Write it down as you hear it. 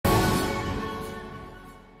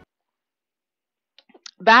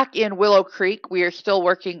back in Willow Creek, we are still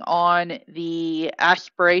working on the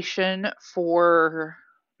aspiration for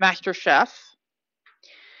Master Chef.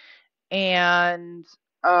 And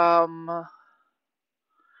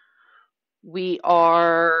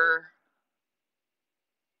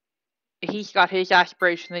he's got his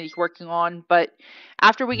aspiration that he's working on, but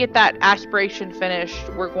after we get that aspiration finished,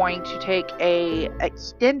 we're going to take a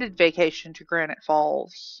extended vacation to Granite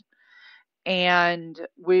Falls. And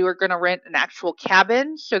we were going to rent an actual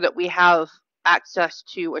cabin so that we have access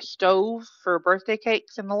to a stove for birthday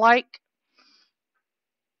cakes and the like.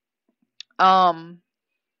 And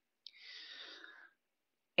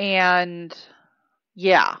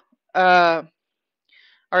yeah. All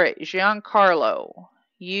right, Giancarlo,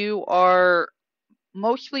 you are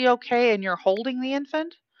mostly okay and you're holding the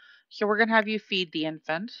infant. So we're going to have you feed the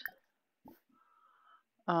infant.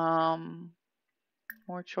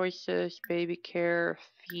 More choices, baby care,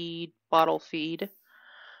 feed, bottle feed.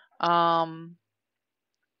 The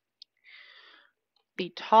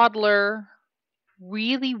toddler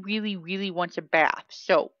really, really, really wants a bath.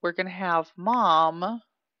 So we're going to have mom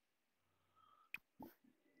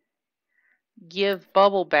give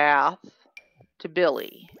bubble bath to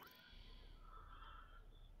Billy.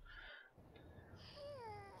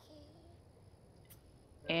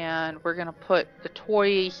 And we're going to put the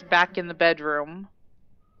toys back in the bedroom.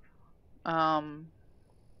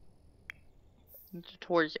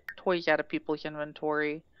 Toys out of people's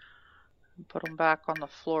inventory. And put them back on the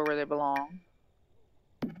floor where they belong.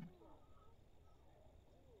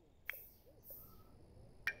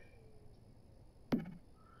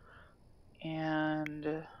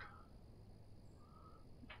 And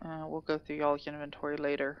we'll go through y'all's inventory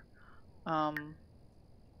later.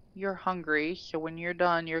 You're hungry, so when you're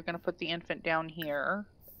done, you're going to put the infant down here.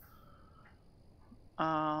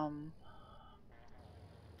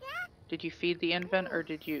 Did you feed the infant, or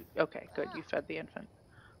did you... Okay, good, you fed the infant.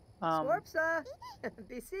 Swarpsa,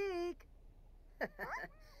 Bisik.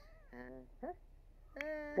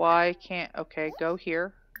 Why can't... Okay, go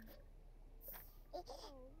here.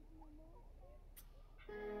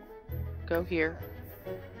 Go here.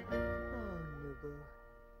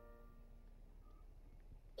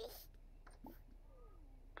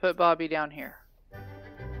 Put Bobby down here.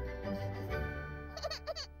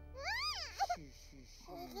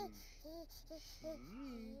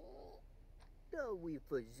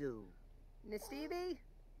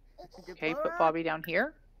 Okay, put Bobby down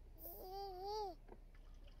here.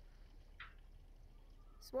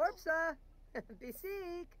 Swarpsa,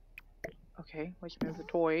 Bisik. Okay, let's move the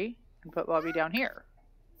toy and put Bobby down here.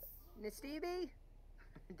 Nistibi,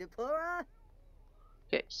 Depora.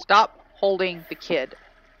 Okay, stop holding the kid.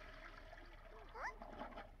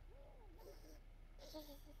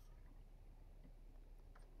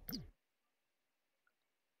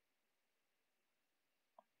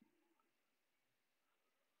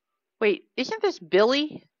 Wait, isn't this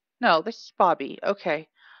Billy? No, this is Bobby. Okay.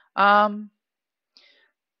 Bobby,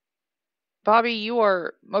 you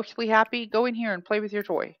are mostly happy. Go in here and play with your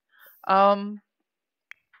toy.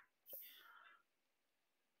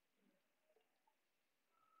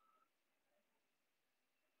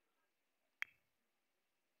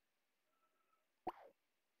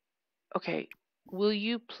 Okay, will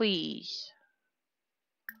you please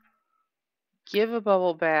give a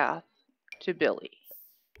bubble bath to Billy?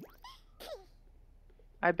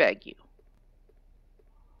 I beg you.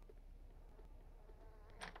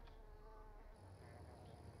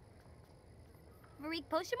 Marik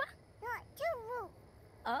Poshima?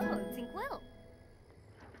 Oh, Tinkwell.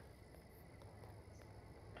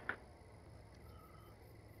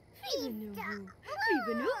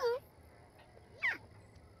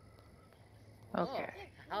 Okay.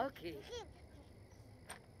 Okay.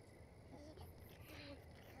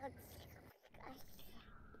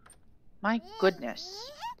 My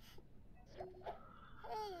goodness.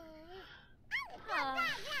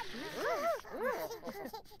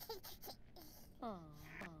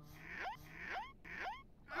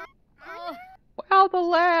 Wow, the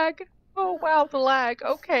lag. Oh, wow, the lag.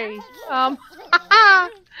 Okay.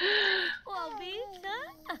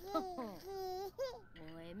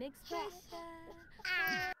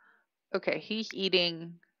 Okay, he's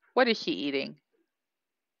eating. What is he eating?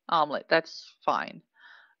 Omelet. That's fine.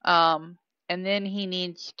 And then he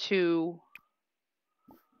needs to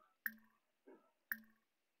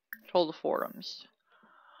control the forums.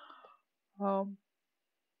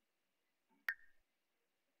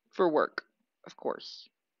 For work, of course.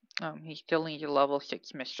 He still needs a level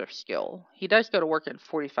 6 mischief skill. He does go to work in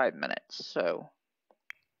 45 minutes, so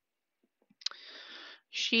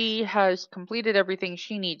she has completed everything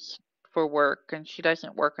she needs for work, and she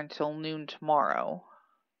doesn't work until noon tomorrow.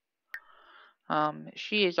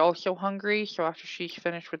 She is also hungry, so after she's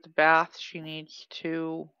finished with the bath, she needs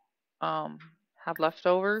to have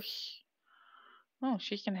leftovers. Oh,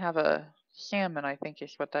 she can have a salmon, I think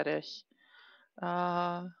is what that is.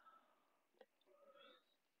 And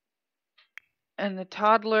the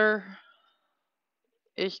toddler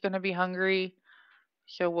is going to be hungry,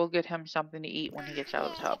 so we'll get him something to eat when he gets out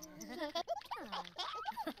of the tub.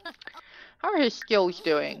 How are his skills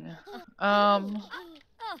doing?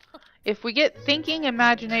 If we get thinking,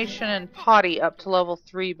 imagination, and potty up to level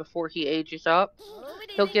 3 before he ages up,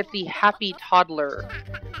 he'll get the happy toddler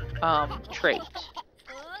trait,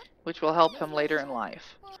 which will help him later in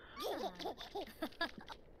life.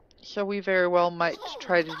 So we very well might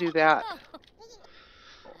try to do that.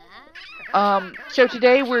 So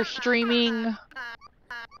today we're streaming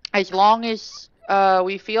as long as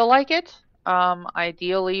we feel like it.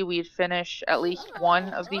 Ideally, we'd finish at least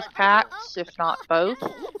one of these packs, if not both.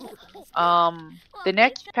 The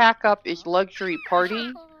next pack up is Luxury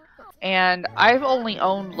Party, and I've only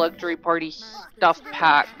owned Luxury Party stuff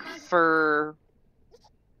pack for,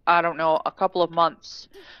 I don't know, a couple of months.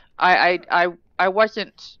 I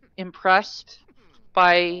wasn't impressed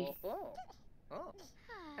by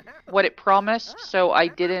what it promised, so I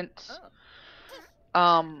didn't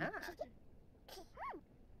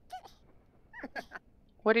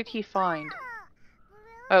what did he find?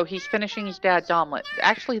 Oh, he's finishing his dad's omelet.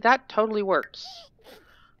 Actually, that totally works.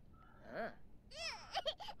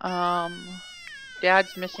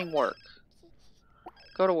 Dad's missing work.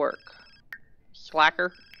 Go to work.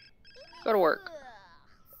 Slacker. Go to work.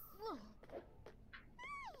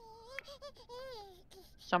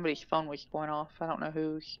 Somebody's phone was going off. I don't know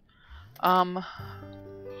whose.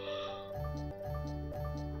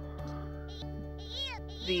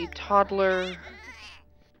 The toddler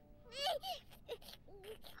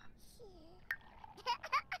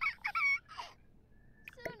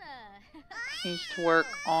needs to work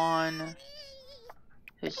on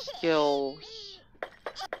his skills.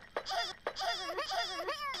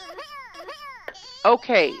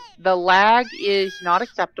 Okay, the lag is not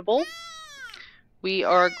acceptable. We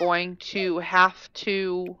are going to have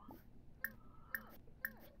to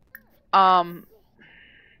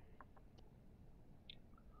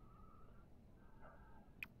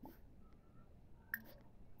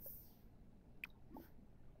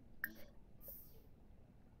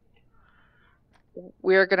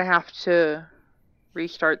we're gonna have to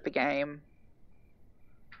restart the game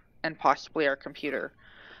and possibly our computer.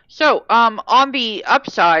 So, on the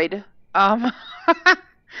upside, I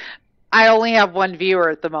only have one viewer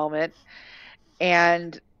at the moment,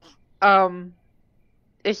 and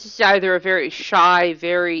this is either a very shy,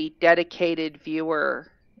 very dedicated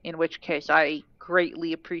viewer, in which case I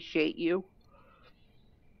greatly appreciate you,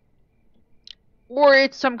 or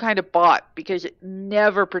it's some kind of bot, because it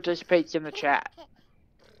never participates in the chat.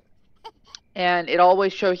 And it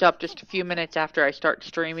always shows up just a few minutes after I start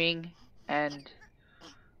streaming, and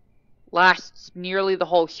lasts nearly the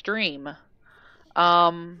whole stream.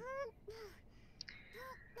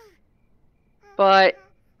 But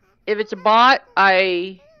if it's a bot,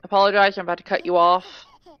 I apologize, I'm about to cut you off.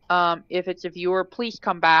 If it's a viewer, please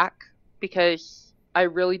come back, because I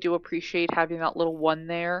really do appreciate having that little one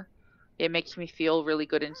there. It makes me feel really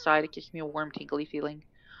good inside. It gives me a warm, tingly feeling.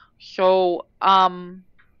 So,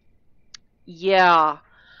 yeah.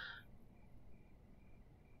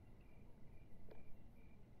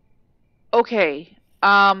 Okay.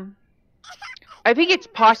 I think it's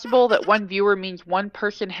possible that one viewer means one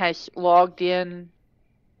person has logged in,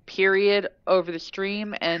 period, over the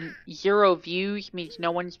stream, and 0 views means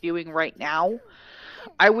no one's viewing right now.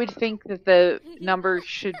 I would think that the numbers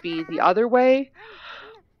should be the other way.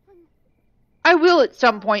 I will at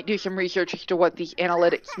some point do some research as to what these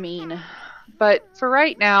analytics mean. But for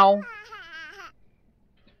right now,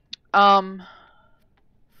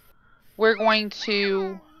 we're going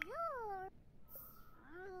to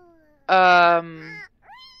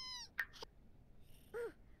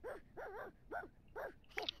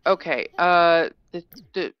okay, the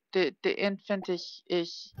infant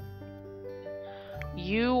is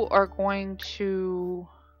you are going to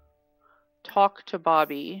talk to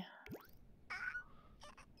Bobby.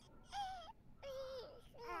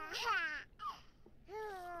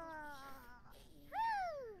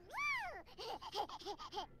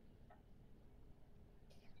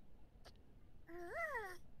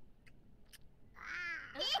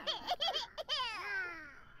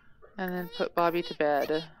 And then put Bobby to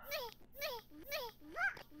bed.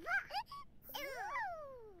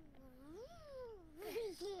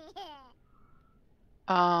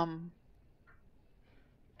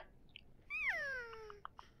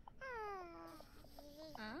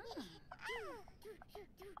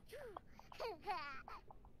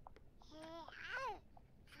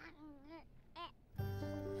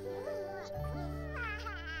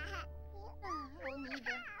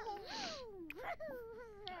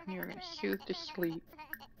 Soothe to sleep.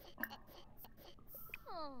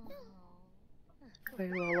 Play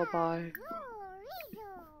lullaby.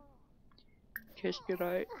 Kiss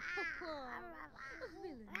goodnight.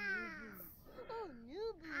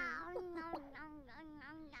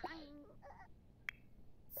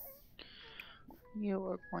 You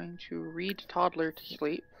are going to read toddler to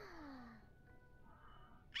sleep.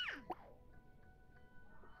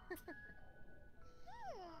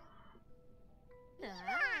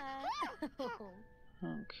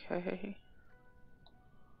 Okay.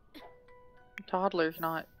 Toddler's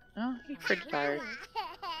not... Oh, he's pretty tired.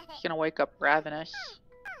 He's gonna wake up ravenous.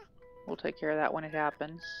 We'll take care of that when it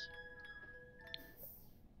happens.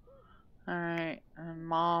 Alright, and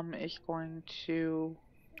Mom is going to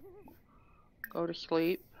go to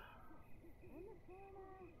sleep.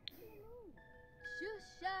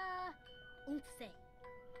 Shusha Unse.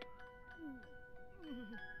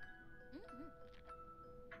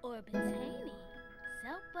 Orbitani.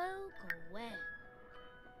 Selpo Gwen.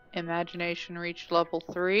 Imagination reached level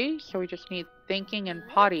 3, so we just need thinking and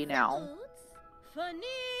potty now. Fanny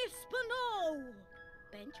Spano.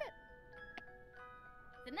 Bentrip.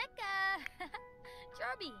 Seneca.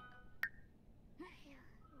 Jarby.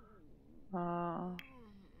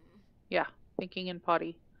 Yeah, thinking and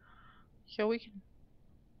potty. So we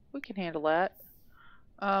can handle that.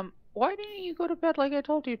 Why didn't you go to bed like I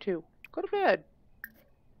told you to? Go to bed.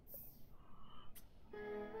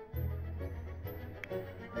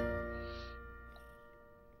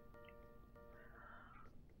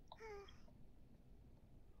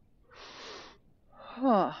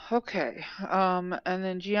 Huh, okay. And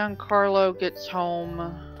then Giancarlo gets home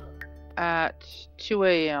at 2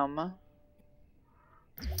 a.m.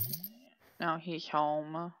 Now he's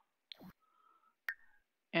home.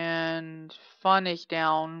 And Fun is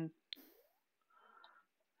down.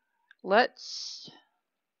 Let's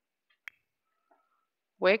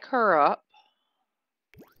wake her up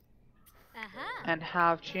and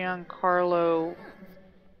have Giancarlo.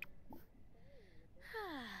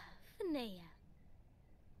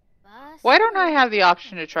 Why don't I have the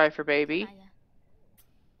option to try for baby?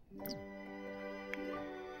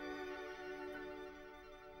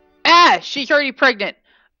 Ah, she's already pregnant.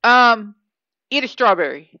 Eat a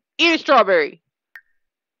strawberry. Eat a strawberry.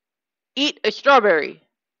 Eat a strawberry.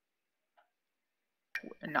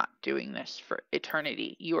 We're not doing this for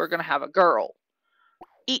eternity. You are gonna have a girl.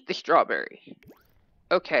 Eat the strawberry.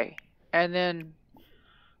 Okay, and then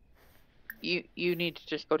you need to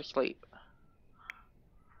just go to sleep.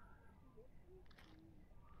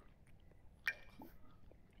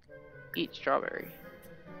 Eat strawberry.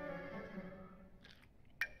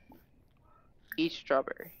 Eat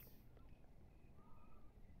strawberry.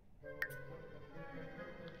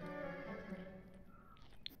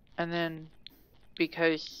 And then,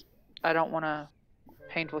 because I don't want a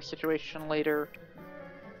painful situation later,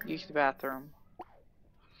 use the bathroom.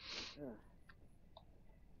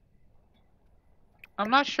 I'm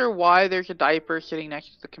not sure why there's a diaper sitting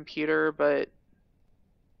next to the computer, but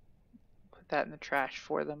put that in the trash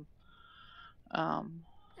for them. And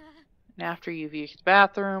after you've used the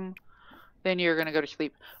bathroom, then you're going to go to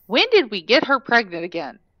sleep. When did we get her pregnant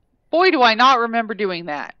again? Boy, do I not remember doing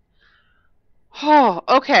that. Oh,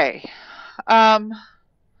 okay.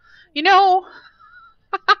 You know,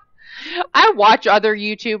 I watch other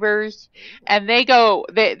YouTubers, and they go,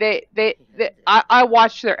 I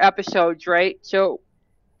watch their episodes, right? So,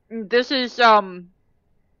 this is,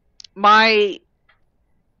 my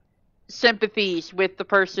sympathies with the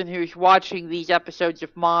person who's watching these episodes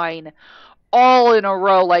of mine all in a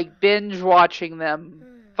row, like binge watching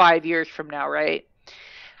them 5 years from now, right?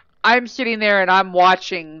 I'm sitting there and I'm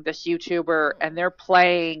watching this YouTuber and they're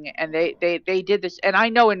playing and they did this, and I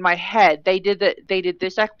know in my head they did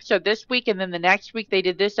this episode this week and then the next week they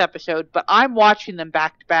did this episode, but I'm watching them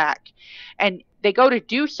back to back and they go to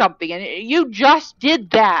do something and you just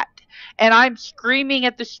did that, and I'm screaming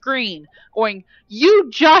at the screen going, you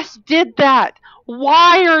just did that,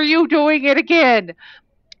 why are you doing it again?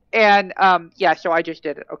 And yeah, so I just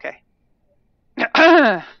did it. Okay.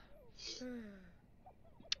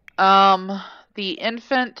 The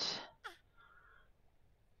infant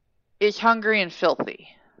is hungry and filthy.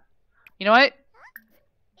 You know what?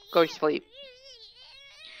 Go to sleep.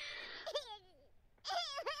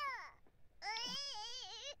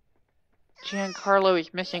 Giancarlo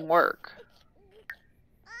is missing work.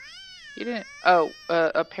 You didn't... Oh,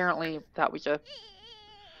 apparently that was a...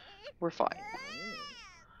 We're fine.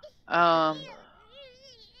 As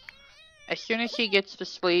soon as he gets to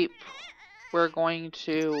sleep, we're going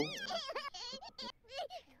to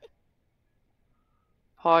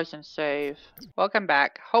Pause and save. Welcome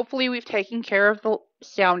back. Hopefully we've taken care of the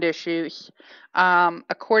sound issues.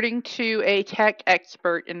 According to a tech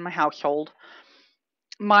expert in my household,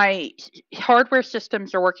 my hardware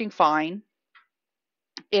systems are working fine,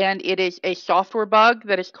 and it is a software bug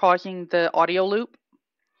that is causing the audio loop.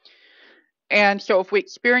 And so if we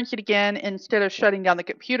experience it again, instead of shutting down the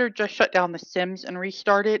computer, just shut down the Sims and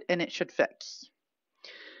restart it, and it should fix.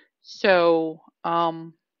 So,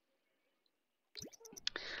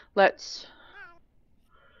 let's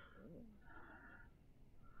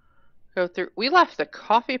go through. We left the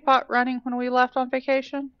coffee pot running when we left on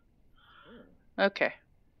vacation? Okay.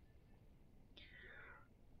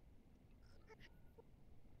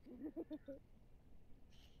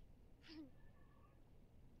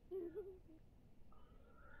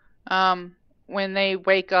 When they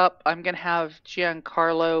wake up, I'm gonna have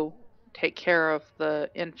Giancarlo take care of the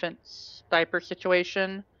infant's diaper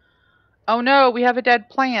situation. Oh no, we have a dead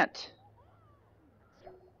plant.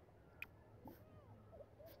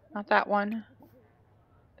 Not that one.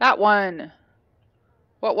 That one.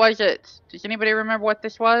 What was it? Does anybody remember what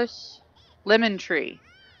this was? Lemon tree.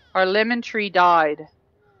 Our lemon tree died.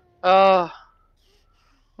 Ugh.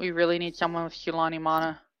 We really need someone with Shilani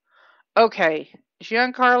mana. Okay,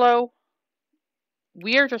 Giancarlo,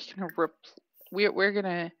 we are just gonna we're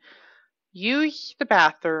gonna use the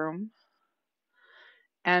bathroom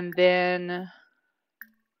and then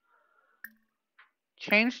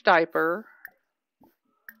change diaper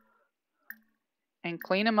and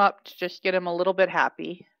clean him up to just get him a little bit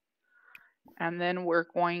happy. And then we're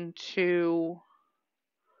going to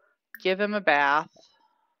give him a bath.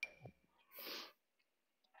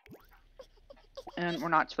 And we're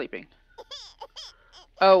not sleeping.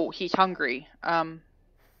 Oh, he's hungry. Clean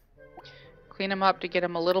him up to get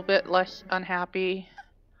him a little bit less unhappy.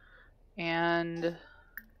 And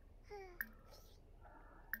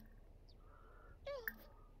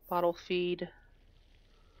bottle feed.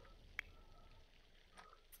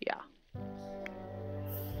 Yeah.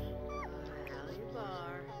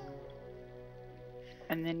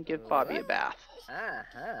 And then give Bobby a bath.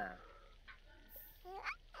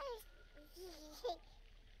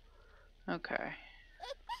 Okay.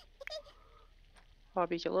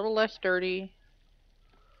 Bobby's a little less dirty.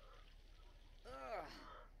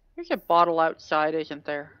 There's a bottle outside, isn't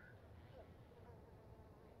there?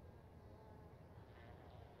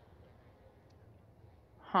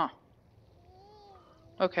 Huh.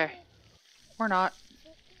 Okay. We're not.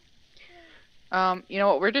 You know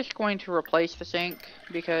what? We're just going to replace the sink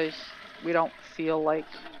because we don't feel like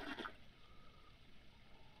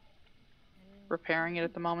repairing it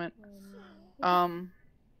at the moment.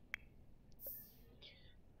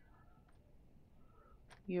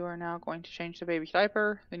 You are now going to change the baby's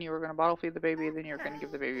diaper, then you are going to bottle feed the baby, then you're going to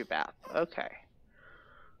give the baby a bath. Okay.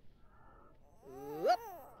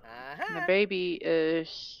 And the baby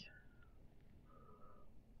is...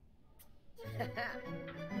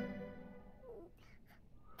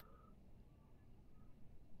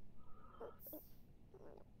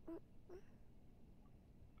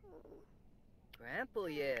 Grandpa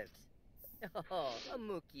Yevs. Oh, a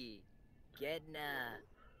Mookie. Gedna.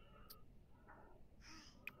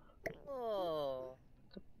 Oh.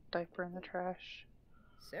 The diaper in the trash.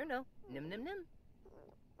 Cerno. Nim nim nim.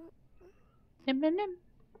 Nim nim nim.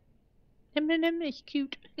 Nim nim nim is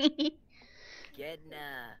cute.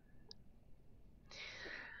 Gedna.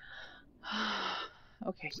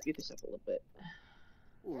 Okay, speed this up a little bit.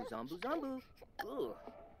 Ooh, zombu zombu. Ooh.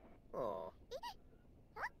 Oh.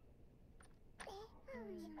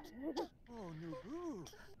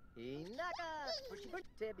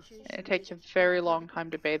 It takes a very long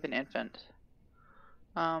time to bathe an infant.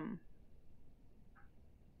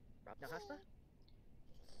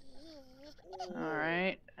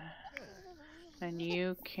 Alright. And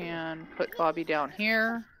you can put Bobby down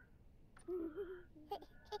here.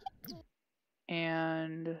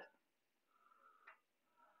 And...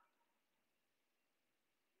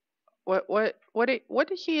 What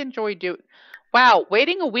does he enjoy doing? Wow,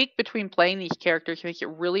 waiting a week between playing these characters makes it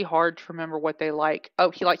really hard to remember what they like. Oh,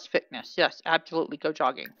 he likes fitness. Yes, absolutely. Go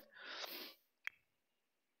jogging.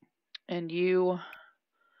 And you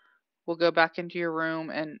will go back into your room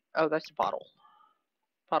and... Oh, that's a bottle.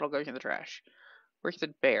 Bottle goes in the trash. Where's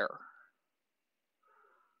the bear?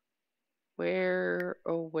 Where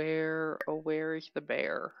is the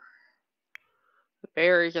bear? The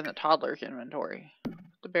bear is in the toddler's inventory. Put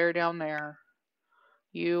the bear down there.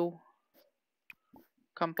 You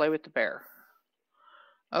come play with the bear.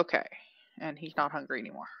 Okay. And he's not hungry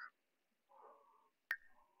anymore.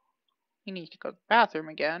 He needs to go to the bathroom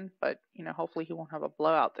again, but, you know, hopefully he won't have a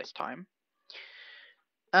blowout this time.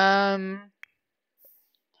 Um,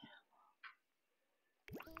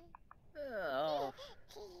 Oh.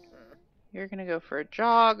 you're gonna go for a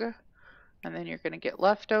jog, and then you're gonna get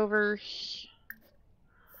leftovers.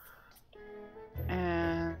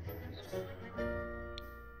 And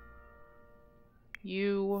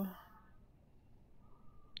you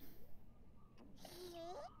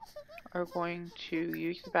are going to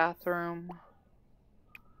use the bathroom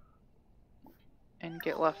and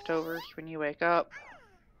get leftovers when you wake up.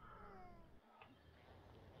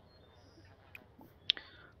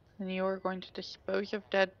 And you are going to dispose of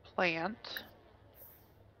dead plant.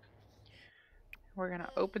 We're going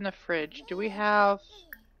to open the fridge. Do we have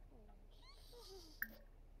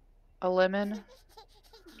a lemon?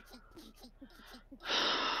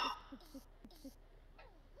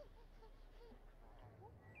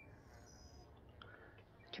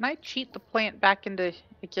 Can I cheat the plant back into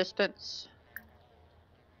existence?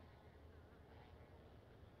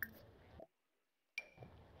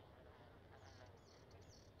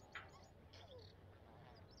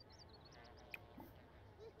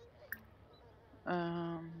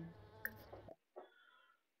 Um,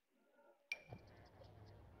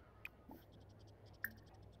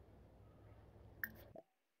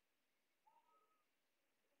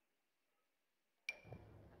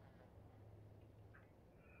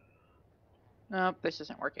 nope, this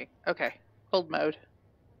isn't working. Okay, hold mode.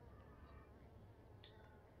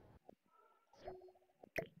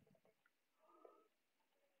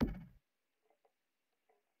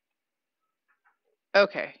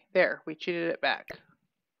 Okay, there, we cheated it back.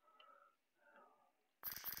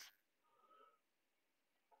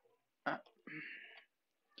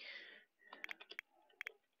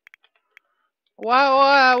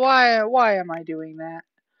 Why am I doing that?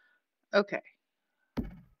 Okay.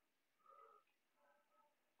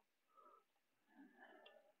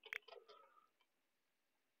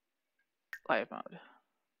 Live mode.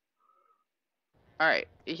 Alright,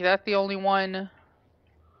 is that the only one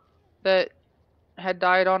that had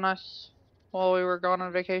died on us while we were gone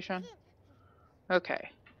on vacation? Okay.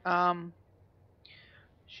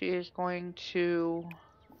 She is going to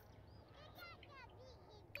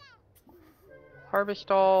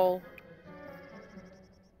harvest all,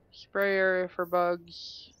 spray area for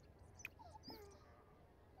bugs,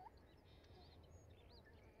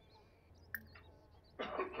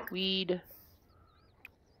 weed,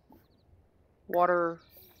 water.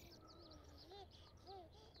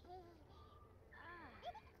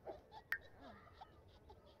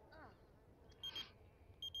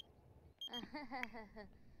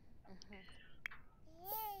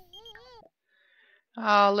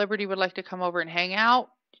 Liberty would like to come over and hang out.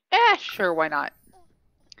 Sure, why not?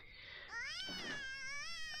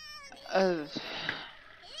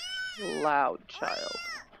 Loud child.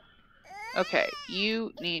 Okay,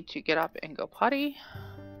 you need to get up and go potty.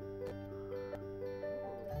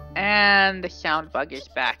 And the sound bug is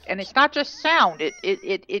back. And it's not just sound,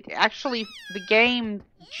 it actually, the game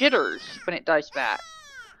jitters when it does that.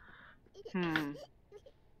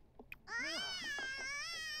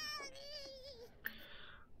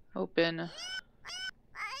 Open.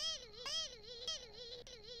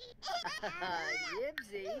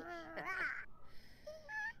 Yipsy.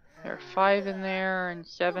 There are 5 in there and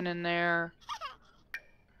 7 in there.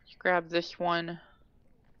 Let's grab this one.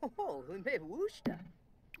 Oh, me gusta.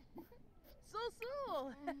 So.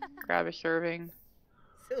 Grab a serving.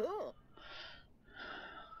 So.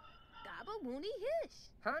 Gaba woony hish.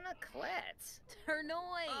 Hana Klets.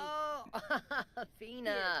 Turnoy. Oh,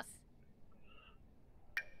 Fina.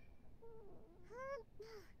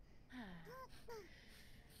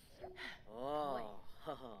 Oh.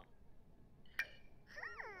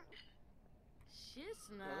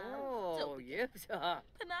 Shisna. Oh, yipsa.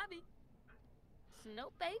 Panabi. Snow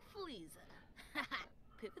Bay Fleeza.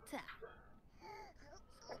 Pipita.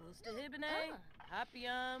 Close to Hibine.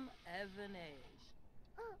 Happyum Evanage.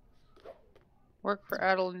 Work for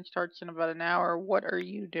Adeline starts in about an hour. What are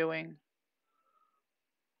you doing?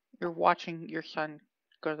 You're watching your son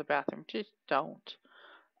go to the bathroom. Just don't.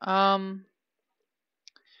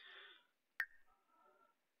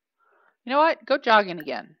 You know what? Go jogging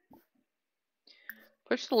again.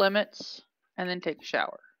 Push the limits and then take a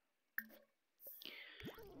shower.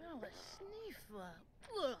 No, a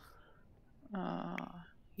sneefa.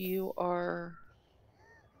 You are...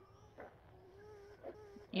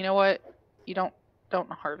 You know what? You don't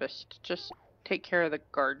harvest. Just take care of the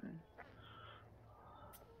garden.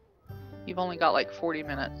 You've only got like 40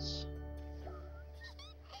 minutes.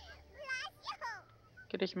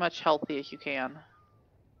 Get as much healthy as you can.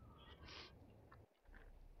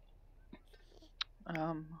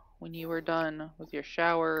 when you were done with your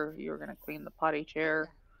shower, you were going to clean the potty chair.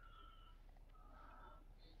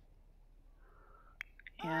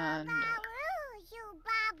 And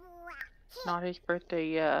it's not his birthday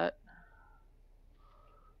yet.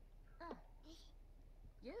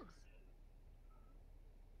 Yes.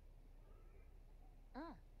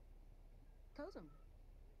 Cousin.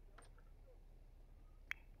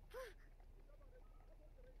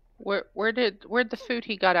 Where'd the food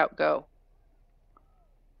he got out go?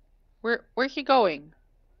 Where's he going?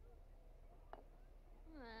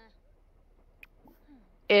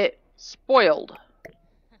 It spoiled.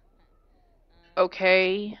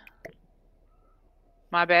 Okay.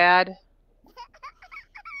 My bad.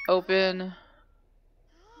 Open.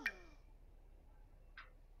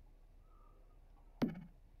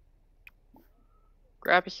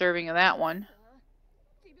 Grab a serving of that one.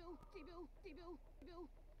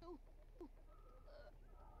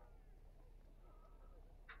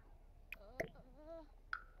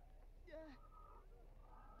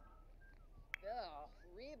 Oh,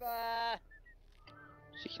 Reba.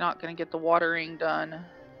 She's not gonna get the watering done.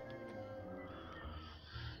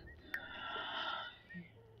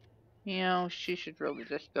 You know, she should really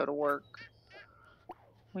just go to work.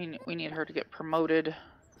 We need her to get promoted.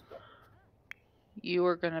 You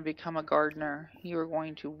are going to become a gardener. You are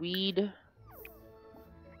going to weed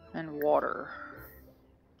and water.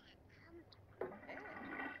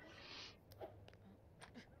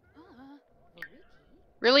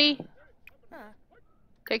 Really?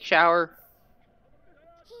 Take a shower.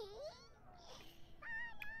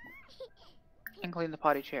 And clean the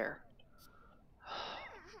potty chair.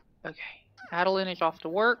 Okay. Adeline is off to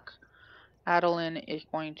work. Adeline is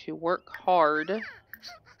going to work hard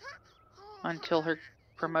until her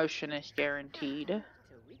promotion is guaranteed.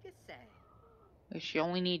 She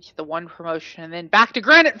only needs the one promotion, and then back to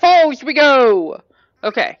Granite Falls we go!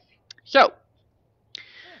 Okay. So,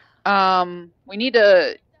 we need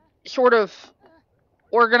to sort of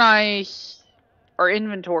organize our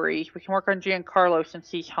inventory. We can work on Giancarlo since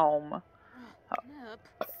he's home.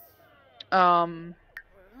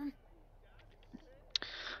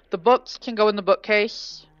 The books can go in the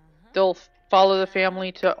bookcase. They'll follow the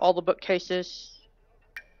family to all the bookcases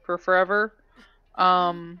for forever.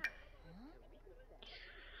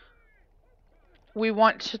 We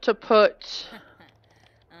want to put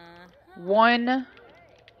one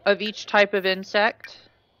of each type of insect.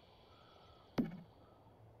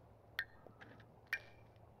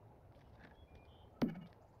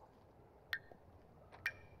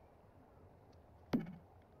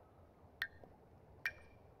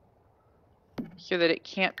 So that it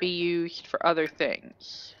can't be used for other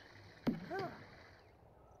things.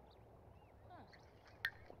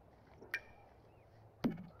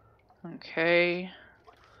 Okay.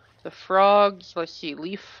 The frogs, let's see,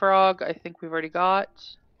 leaf frog, I think we've already got.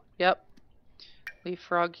 Yep. Leaf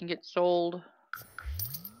frog can get sold.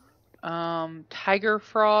 Tiger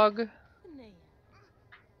frog,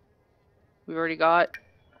 we've already got.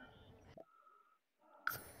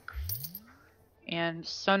 And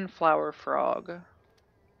sunflower frog.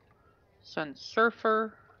 Sun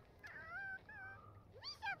surfer.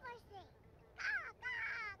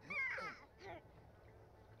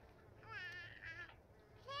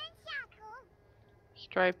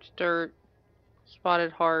 Striped dirt.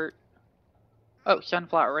 Spotted heart. Oh,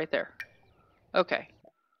 sunflower right there. Okay.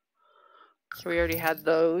 So we already had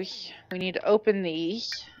those. We need to open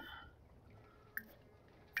these.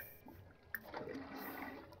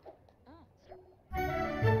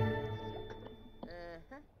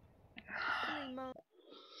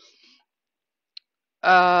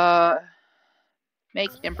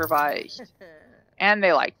 Make improvised. And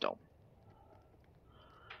they liked them.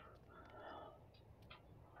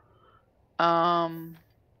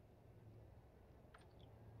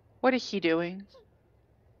 What is he doing?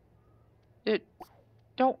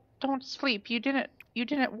 Don't sleep. You didn't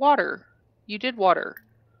water. You did water.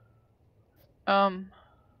 Doesn't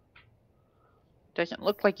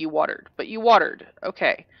look like you watered, but you watered.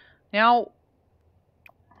 Okay. Now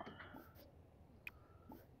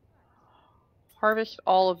harvest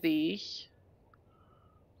all of these.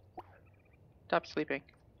 Stop sleeping.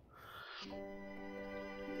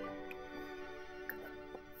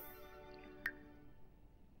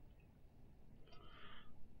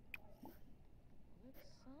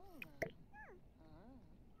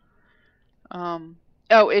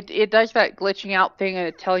 Oh, it does that glitching out thing and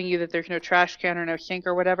it's telling you that there's no trash can or no sink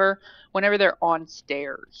or whatever whenever they're on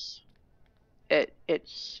stairs.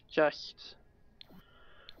 It's just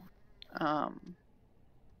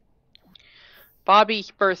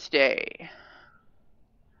Bobby's birthday.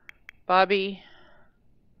 Bobby,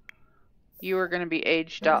 You are going to be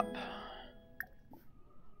aged up.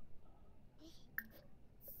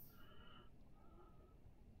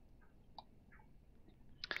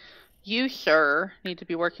 You, sir, need to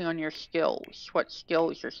be working on your skills. What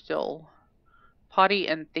skills are still potty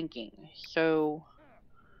and thinking? So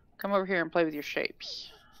come over here and play with your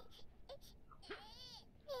shapes.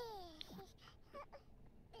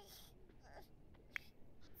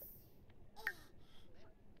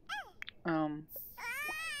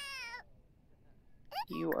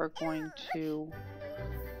 You are going to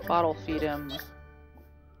bottle feed him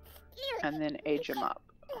and then age him up.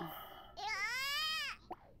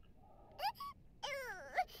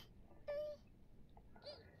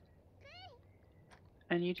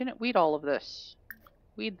 And you didn't weed all of this.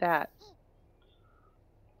 Weed that.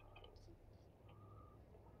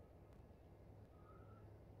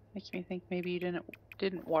 Makes me think maybe you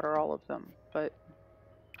didn't water all of them, but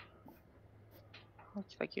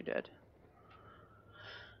looks like you did.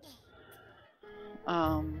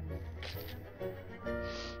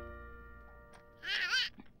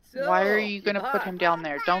 Why are you gonna put him down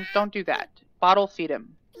there? Don't do that. Bottle feed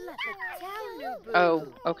him. Oh,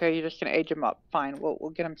 okay, you're just gonna age him up. Fine,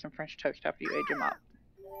 we'll get him some French toast after you age him up.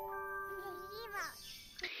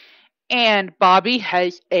 And Bobby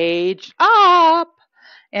has aged up,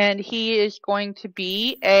 and he is going to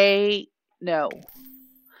be a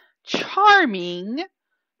charming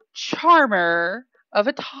charmer of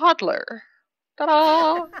a toddler.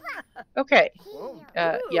 Ta-da! Okay.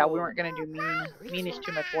 Yeah, we weren't gonna do mean. Mean is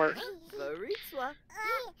too much work.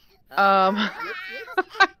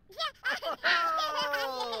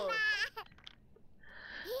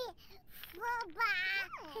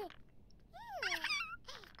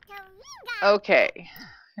 Okay.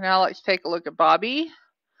 Now let's take a look at Bobby.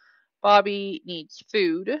 Bobby needs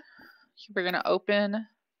food. So we're gonna open,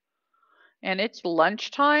 and it's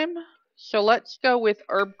lunchtime. So let's go with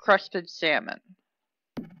herb crusted salmon.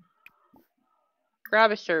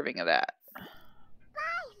 Grab a serving of that.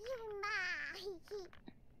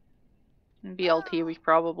 And BLT was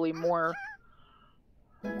probably more.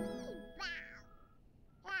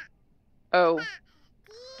 Oh.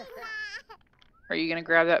 Are you gonna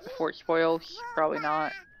grab that before it spoils? Probably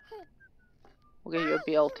not. We'll give you a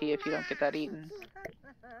BLT if you don't get that eaten.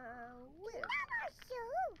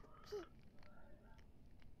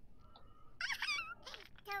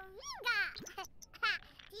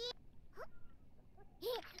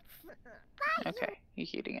 Okay,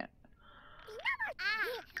 he's eating it.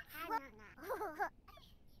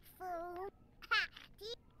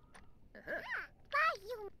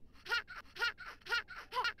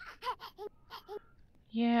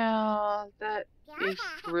 Yeah, that is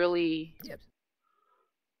really...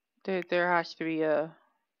 There has to be a...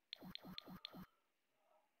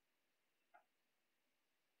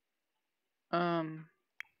 How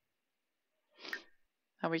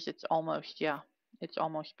is it's almost, yeah. It's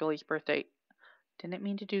almost Billy's birthday. Didn't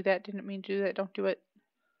mean to do that, didn't mean to do that, don't do it.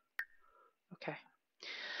 Okay.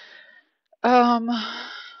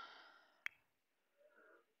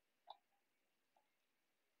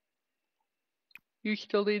 You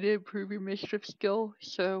still need to improve your mischief skill,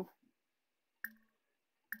 so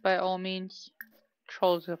by all means,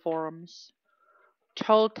 troll the forums.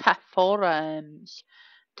 Troll the forums.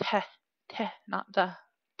 Not the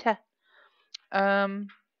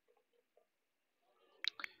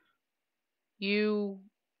You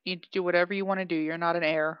need to do whatever you want to do. You're not an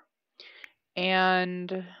heir.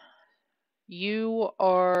 And you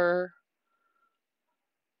are...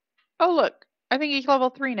 Oh, look. I think he's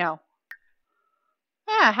level 3 now.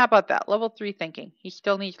 Ah, how about that? Level 3 thinking. He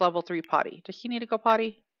still needs level 3 potty. Does he need to go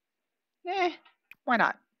potty? Why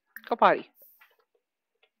not? Go potty.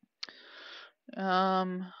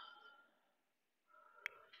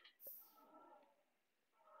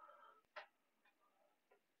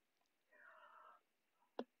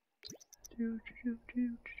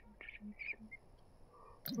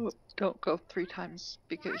 Oh, don't go 3 times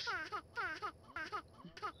because...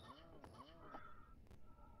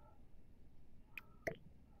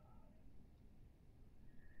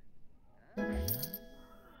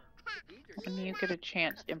 When you get a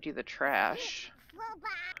chance, empty the trash.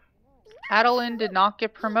 Adeline did not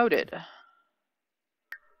get promoted.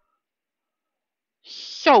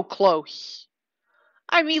 So close.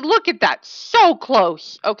 I mean, look at that. So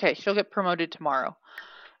close. Okay, she'll get promoted tomorrow.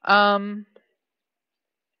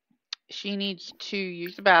 She needs to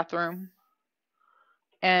use the bathroom.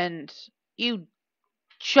 And you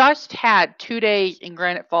just had 2 days in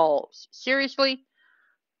Granite Falls. Seriously?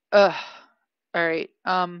 Ugh. Alright,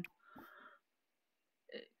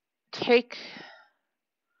 take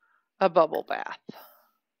a bubble bath.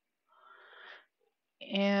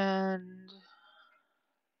 And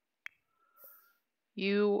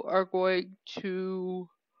you are going to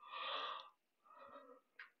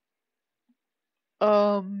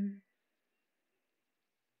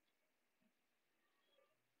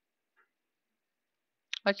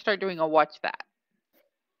let's start doing a watch that.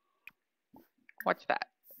 Watch that.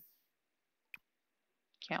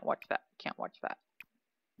 Can't watch that. Can't watch that.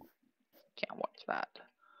 Can't watch that.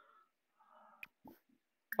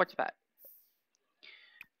 Watch that.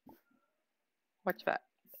 Watch that.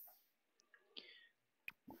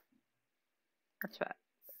 Watch that.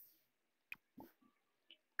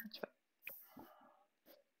 Watch that.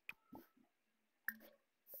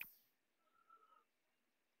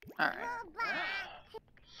 Alright.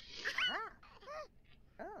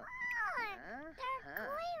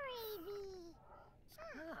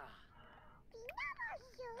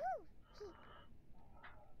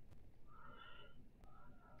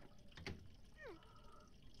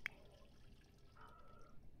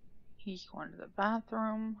 He's going to the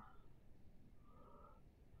bathroom.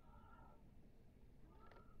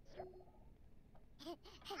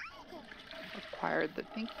 Acquired the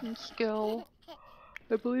thinking skill.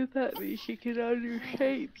 I believe that means she can now do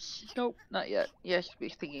shapes. Nope, not yet. Yes, be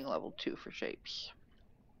thinking level 2 for shapes.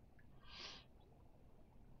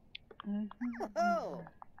 Oh,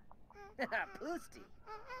 Pusty.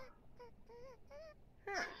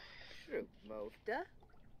 Shroop Mofta.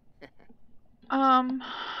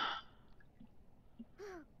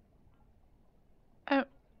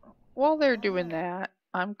 While they're doing that,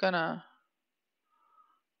 I'm gonna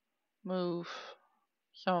move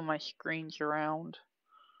some of my screens around.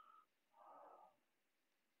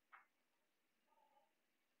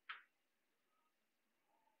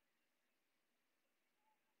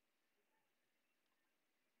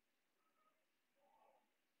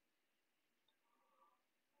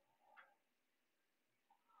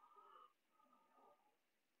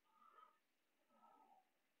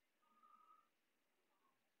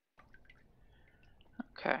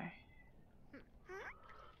 Okay.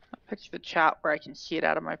 I'll pitch the chat where I can see it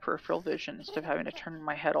out of my peripheral vision instead of having to turn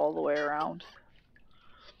my head all the way around.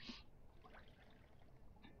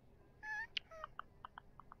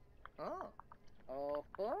 Oh. Oh.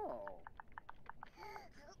 Oh.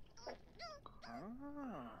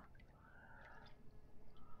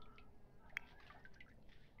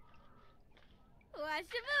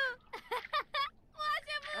 Washaboo!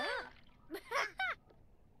 Washaboo!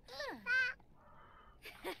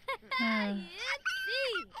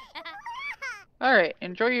 Alright,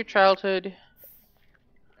 enjoy your childhood.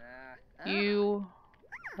 You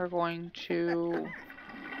are going to...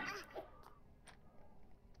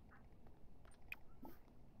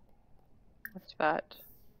 What's that?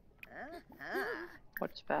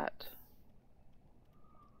 What's that?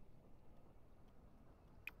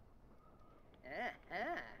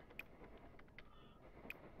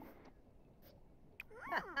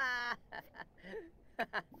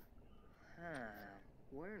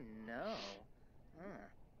 Where no?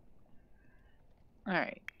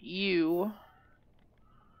 Alright, you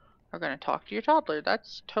are going to talk to your toddler.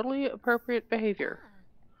 That's totally appropriate behavior.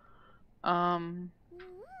 To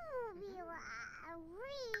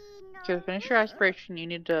finish your aspiration, you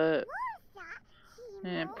need to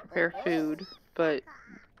prepare food, but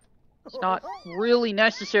it's not really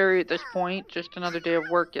necessary at this point. Just another day of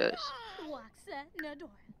work is.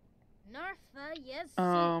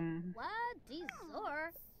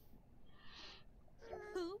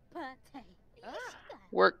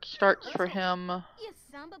 Work starts for him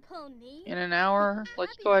in an hour.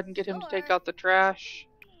 Let's go ahead and get him to take out the trash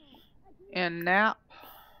and nap.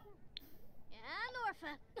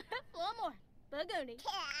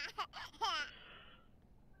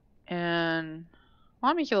 And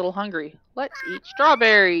Mommy's a little hungry. Let's eat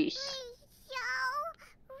strawberries.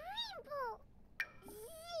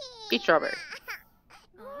 Eat strawberry.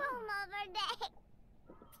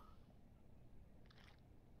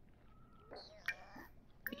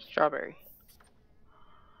 Eat strawberry.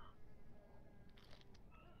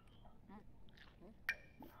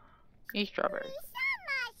 Eat strawberry.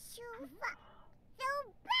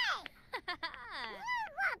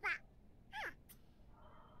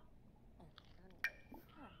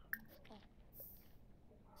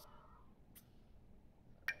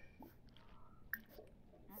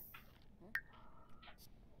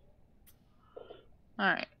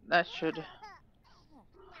 Alright, that should...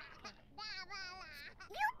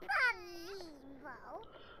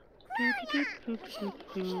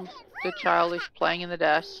 The child is playing in the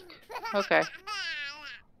desk. Okay.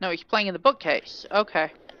 No, he's playing in the bookcase.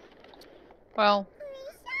 Okay. Well.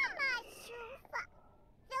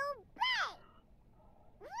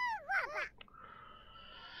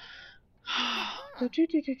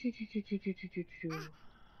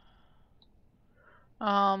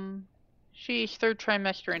 She's third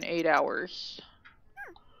trimester in 8 hours.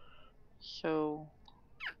 So.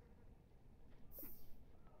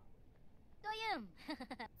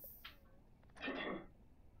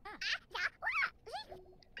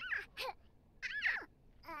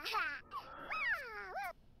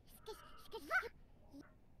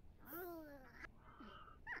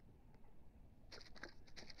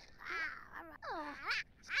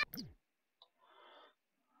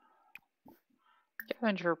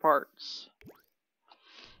 Scavenger parts.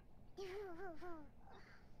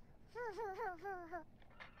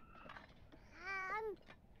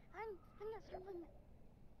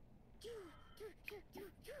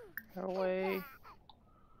 Go away.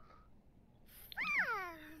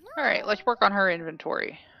 Alright, let's work on her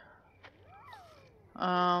inventory.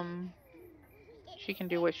 She can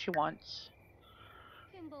do what she wants.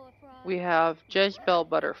 We have Jezebel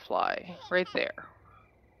butterfly right there.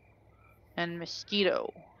 And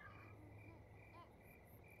mosquito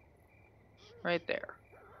right there.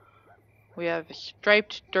 We have a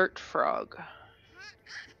striped dirt frog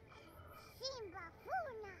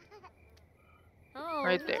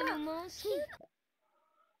right there.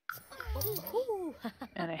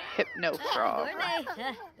 And a hypno frog.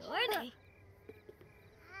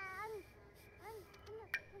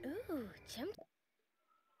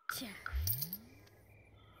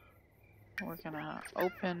 We're gonna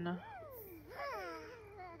open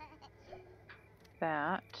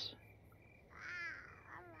that.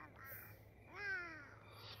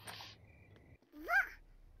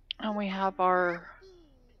 And we have our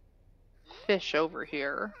fish over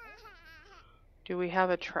here. Do we have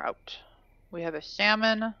a trout? We have a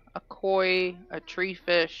salmon, a koi, a tree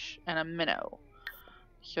fish, and a minnow.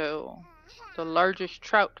 So, the largest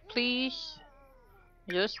trout, please.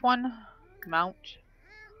 This one, mount.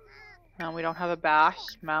 Now we don't have a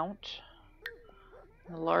bass, mount.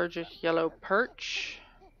 The largest yellow perch,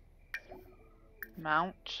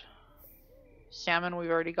 mount. Salmon we've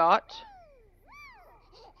already got.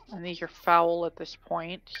 And these are foul at this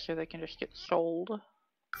point, so they can just get sold.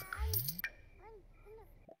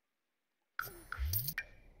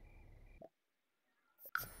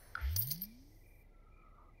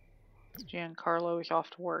 Giancarlo is off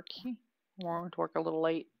to work. He went to work a little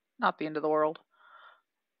late. Not the end of the world.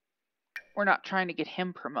 We're not trying to get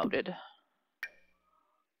him promoted.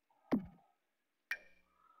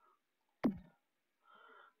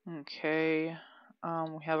 Okay.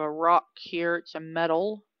 We have a rock here. It's a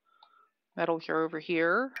metal. Metals are over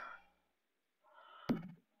here.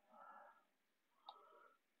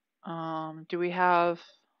 Do we have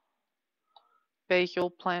basil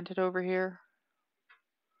planted over here?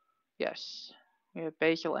 Yes. We have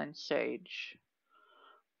basil and sage.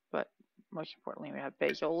 But most importantly, we have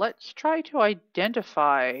basil. Let's try to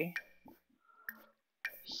identify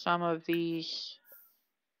some of these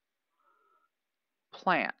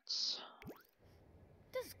plants.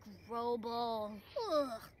 This global.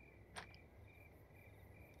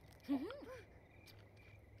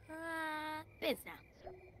 Biz now.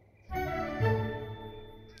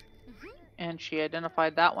 And she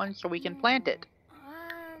identified that one, so we can plant it.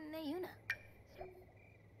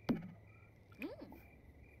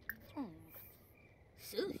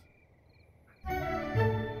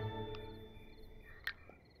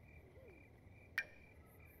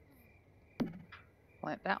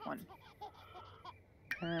 Plant that one.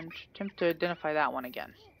 And attempt to identify that one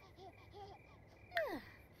again.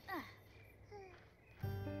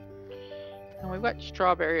 And we've got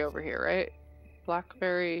strawberry over here, right?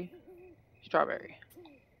 Blackberry, strawberry.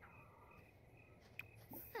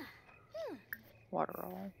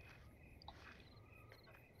 Waterall.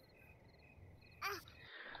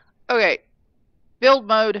 Okay. Build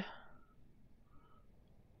mode.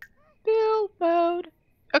 Build mode.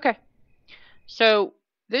 Okay. So,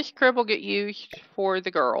 this crib will get used for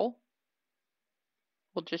the girl.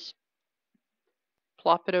 We'll just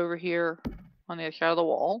plop it over here on the other side of the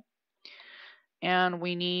wall. And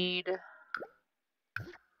we need...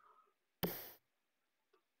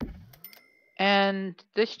 And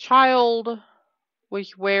this child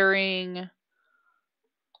was wearing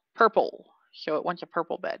purple. So it wants a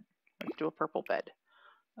purple bed. Let's do a purple bed.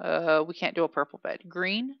 We can't do a purple bed.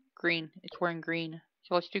 Green? Green. It's wearing green.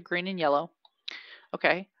 So let's do green and yellow.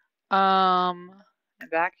 Okay. And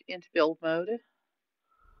back into build mode.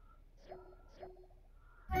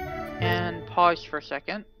 And pause for a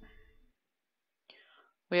second.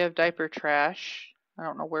 We have diaper trash. I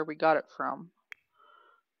don't know where we got it from.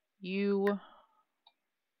 You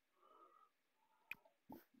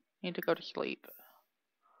need to go to sleep.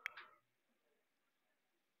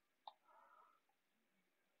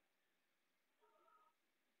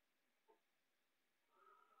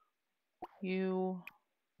 You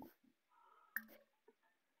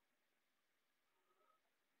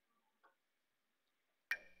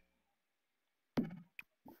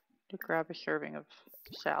to grab a serving of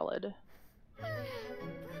salad.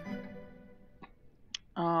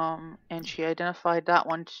 And she identified that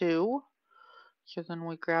one too. So then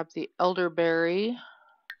we grab the elderberry.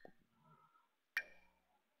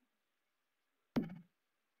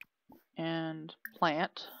 And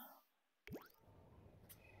plant.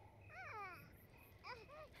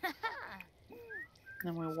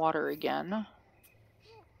 Then we water again.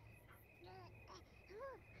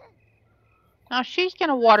 Now she's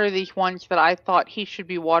gonna water these ones that I thought he should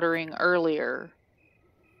be watering earlier.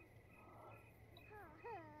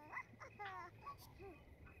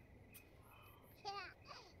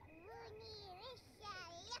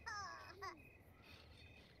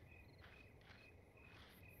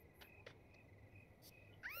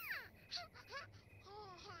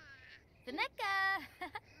 Taneka!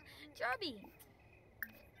 Jarby!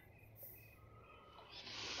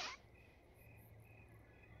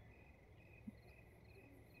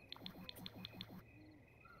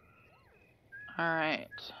 Alright.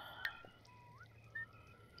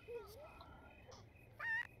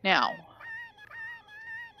 Now,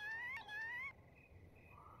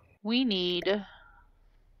 we need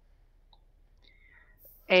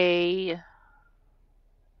a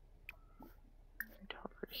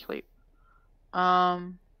sleep.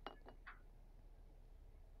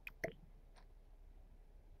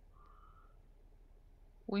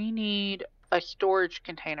 We need a storage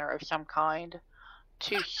container of some kind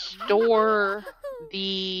to store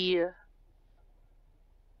the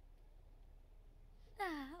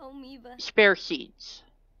spare seeds.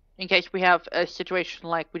 In case we have a situation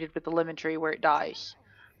like we did with the lemon tree where it dies.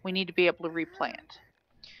 We need to be able to replant.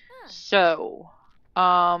 So,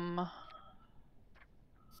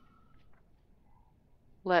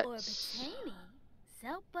 let's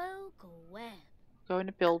go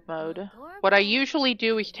into build mode. What I usually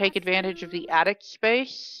do is take advantage of the attic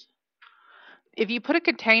space. If you put a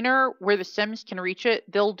container where the Sims can reach it,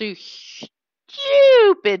 they'll do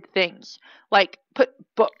stupid things. Like put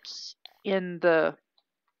books in the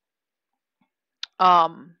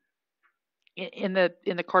in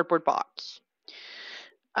the cardboard box.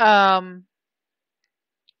 Now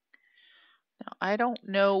I don't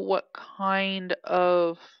know what kind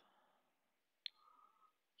of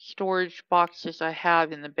storage boxes I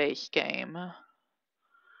have in the base game.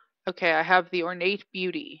 Okay, I have the Ornate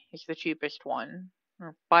Beauty is the cheapest one.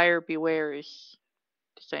 Or Buyer Beware is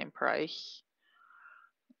the same price.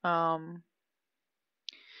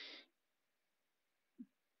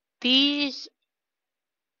 These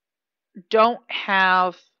don't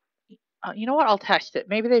have, you know what, I'll test it.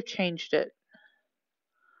 Maybe they've changed it.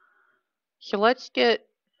 So let's get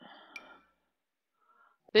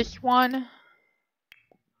this one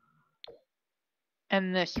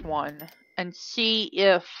and this one and see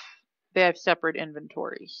if they have separate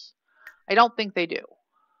inventories. I don't think they do.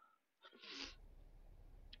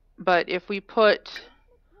 But if we put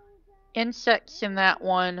insects in that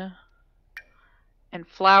one and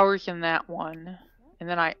flowers in that one, and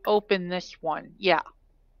then I open this one, yeah,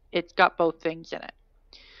 it's got both things in it.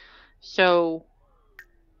 So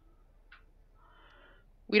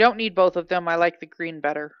we don't need both of them. I like the green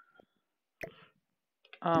better.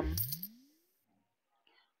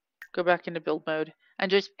 Go back into build mode and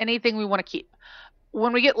just anything we want to keep.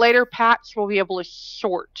 When we get later packs, we'll be able to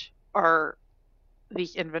sort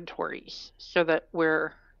these inventories so that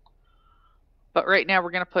we're, but right now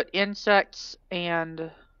we're going to put insects and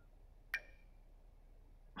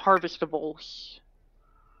harvestables.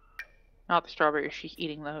 Not the strawberries, she's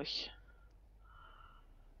eating those.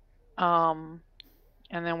 And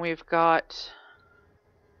then we've got,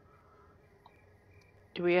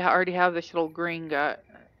 do we already have this little green guy?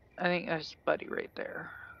 I think that's Buddy right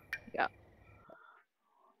there. Yeah.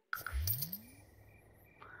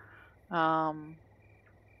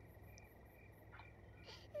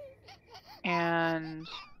 And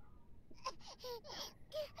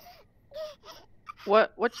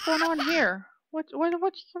what's going on here? What's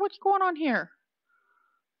going on here?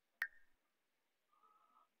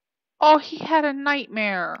 Oh, he had a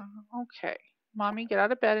nightmare. Okay, mommy, get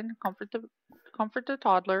out of bed and comfort the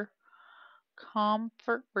toddler.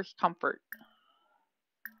 Comfort, where's comfort?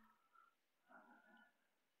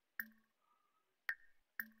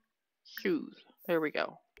 Soothe. There we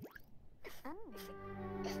go.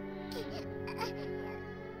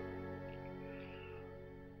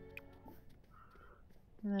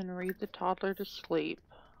 And then read the toddler to sleep.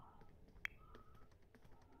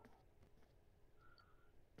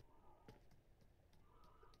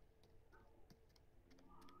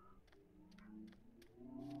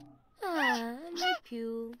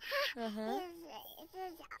 pew. Uh-huh.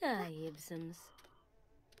 Ah, Ibsums.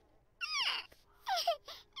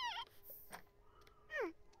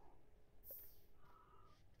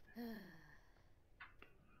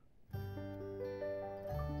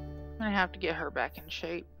 I have to get her back in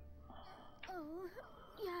shape. Oh,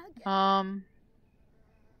 yeah.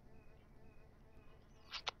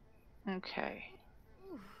 Okay.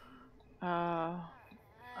 I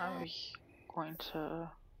was going to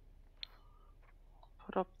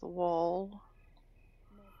put up the wall.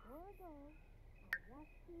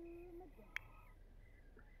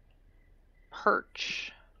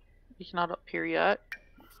 Perch. He's not up here yet.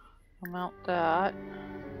 I'll mount that.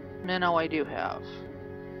 Minnow I do have.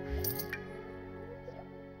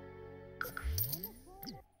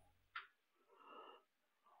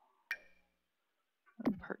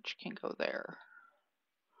 Perch can go there.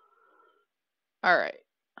 Alright.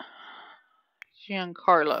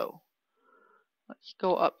 Giancarlo. Let's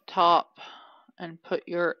go up top and put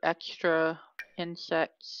your extra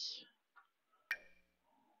insects.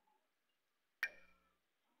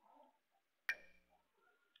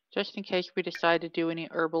 Just in case we decide to do any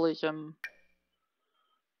herbalism.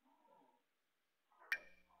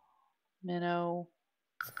 Minnow.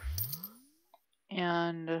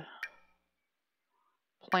 And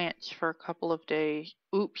plants for a couple of days.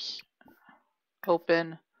 Oops.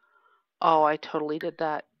 Open. Oh, I totally did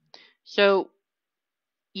that. So,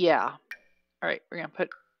 yeah. Alright, we're going to put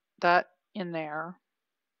that in there.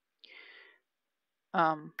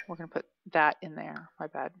 We're going to put that in there. My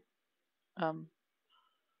bad. We're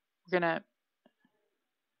going to...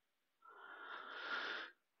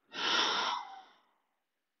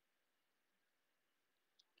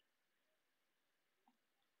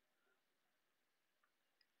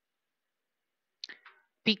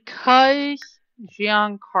 Because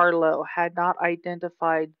Giancarlo had not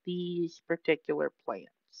identified these particular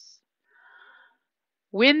plants,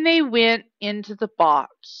 when they went into the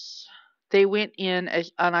box, they went in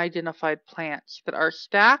as unidentified plants that are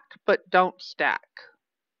stacked but don't stack.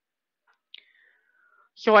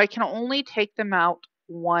 So I can only take them out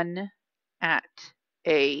one at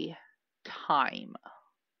a time.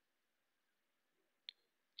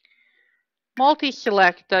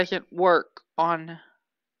 Multi-select doesn't work on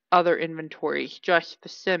other inventories, just the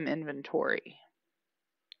sim inventory.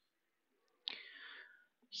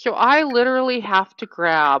 So I literally have to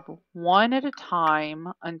grab one at a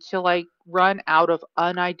time until I run out of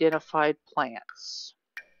unidentified plants.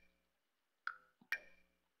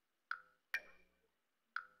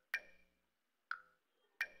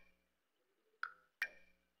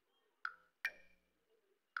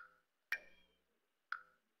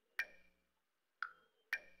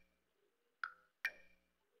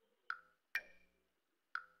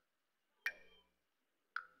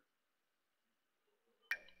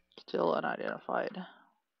 Still unidentified.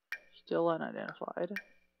 Still unidentified.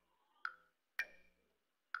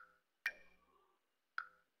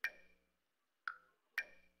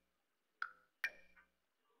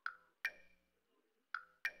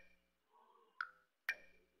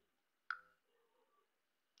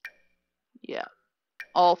 Yeah,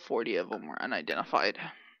 all 40 of them were unidentified.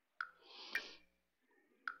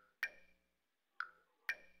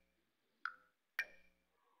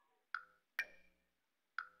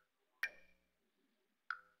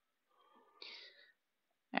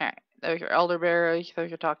 Alright, those are elderberries,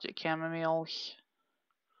 those are toxic chamomiles,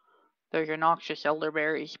 those are noxious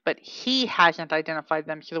elderberries, but he hasn't identified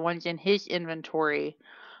them, so the ones in his inventory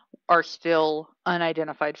are still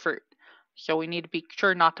unidentified fruit. So we need to be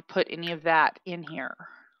sure not to put any of that in here.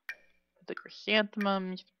 The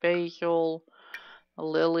chrysanthemums, basil,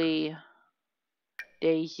 lily,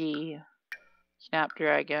 daisy,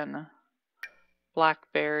 snapdragon,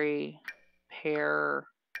 blackberry, pear,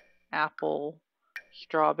 apple,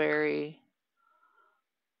 strawberry.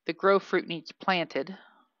 The grow fruit needs planted.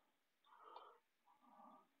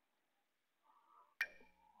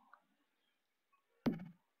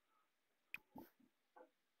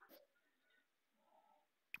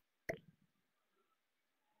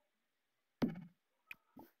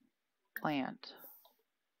 Plant.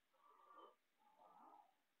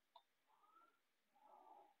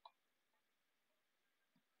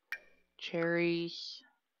 Cherries,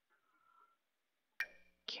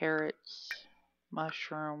 carrots,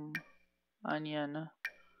 mushroom, onion,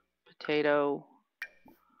 potato,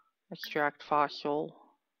 extract fossil,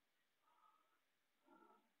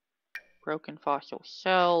 broken fossil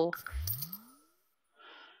cell,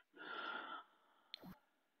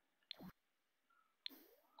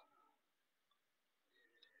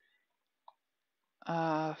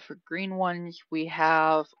 for green ones we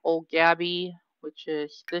have old Gabby, which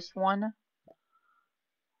is this one,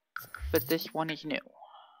 but this one is new.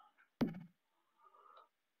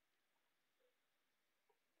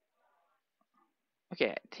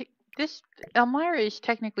 Okay, this Elmira is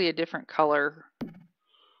technically a different color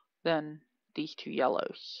than these two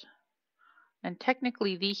yellows. And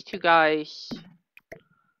technically these two guys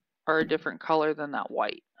are a different color than that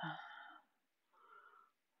white.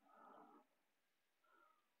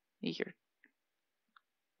 These are...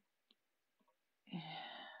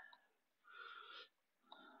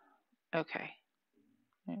 Okay.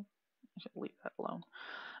 I should leave that alone.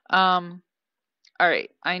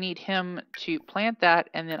 Alright, I need him to plant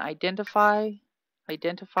that and then identify,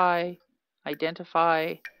 identify,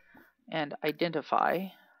 identify, and identify.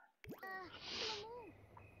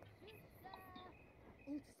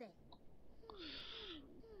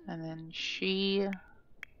 And then she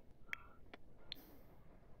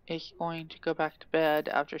is going to go back to bed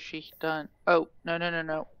after she's done. Oh, no, no, no,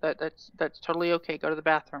 no. That's totally okay. Go to the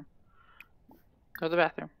bathroom. Go to the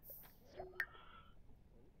bathroom.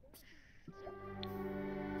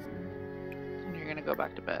 And you're gonna go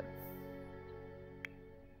back to bed.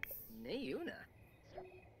 Nayuna.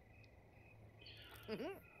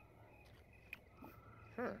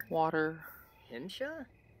 Water. Hinsha?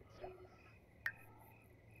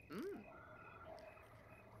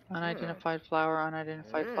 Unidentified flower,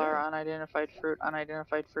 unidentified flower, unidentified fruit,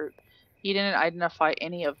 unidentified fruit. He didn't identify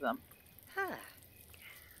any of them. Ha.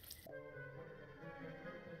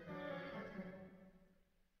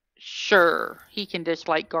 Sure, he can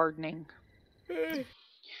dislike gardening.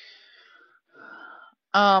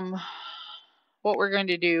 What we're going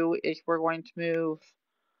to do is we're going to move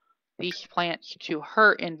these plants to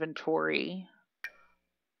her inventory.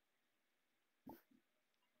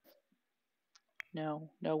 No,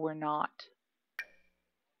 no, we're not.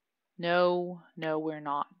 No, no, we're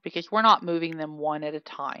not. Because we're not moving them one at a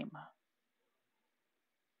time.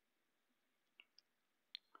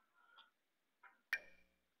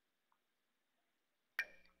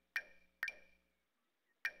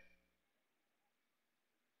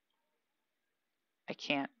 I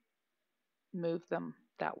can't move them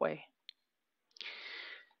that way.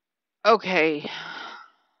 Okay.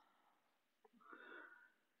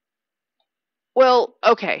 Well,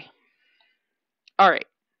 okay. Alright.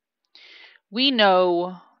 We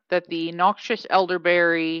know that the noxious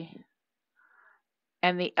elderberry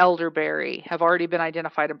and the elderberry have already been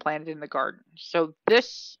identified and planted in the garden. So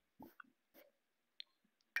this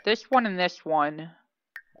one and this one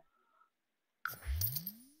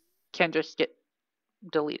can just get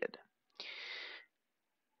deleted.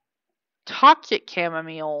 Toxic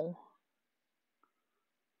chamomile,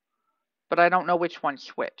 but I don't know which one's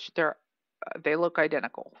which. They look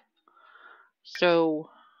identical. So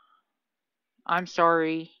I'm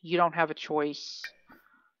sorry, you don't have a choice.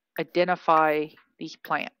 Identify these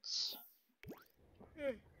plants.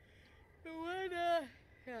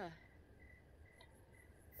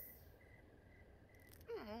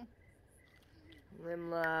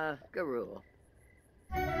 Limla Garul.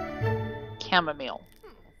 Chamomile.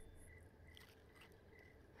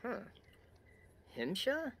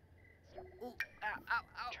 Hinsha?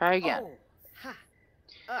 Try again. Oh.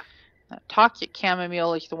 Ha. Toxic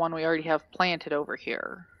chamomile is the one we already have planted over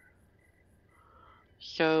here.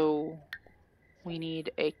 So we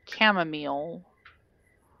need a chamomile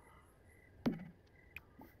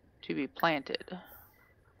to be planted.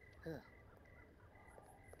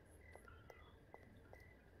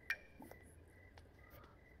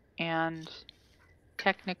 And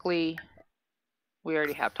technically, we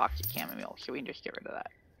already have toxic chamomile, so we can just get rid of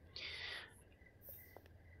that.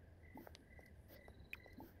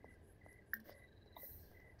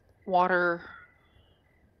 Water.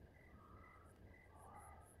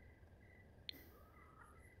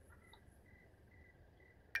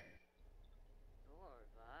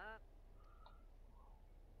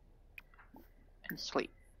 And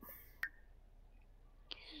sleep.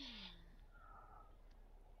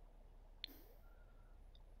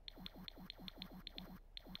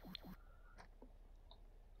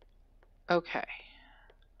 Okay.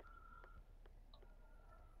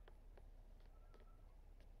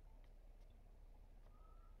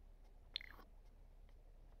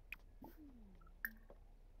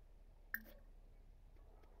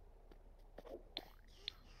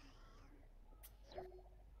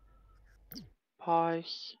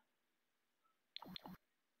 Pause.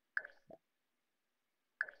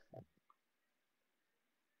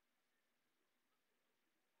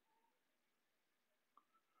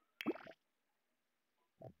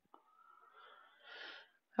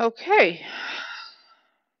 Okay.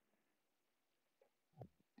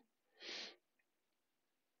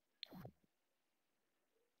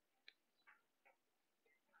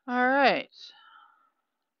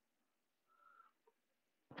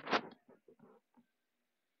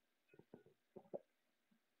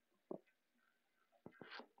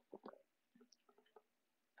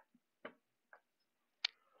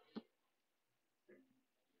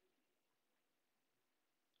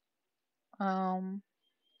 Um.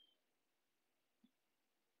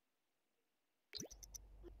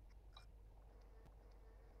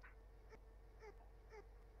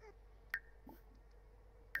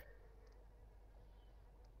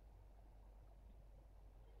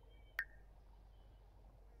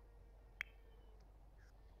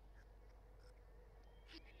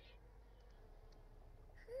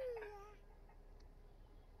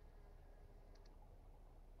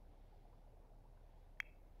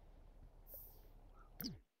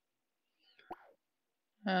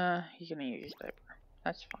 He's gonna use his diaper.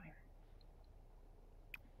 That's fine.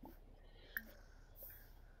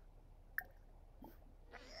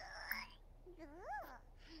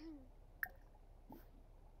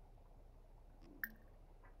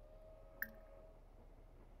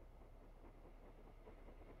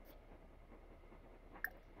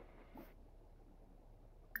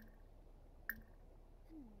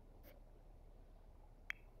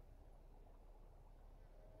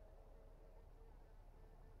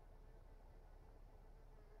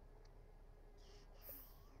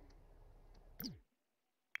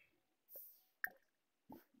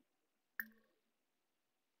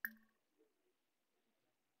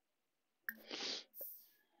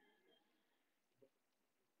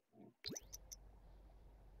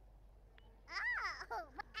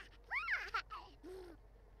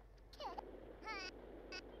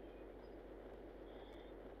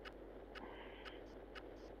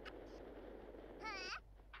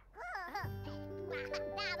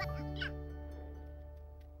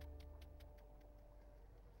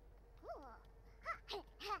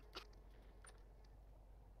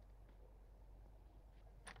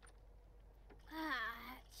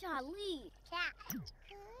 Charlie.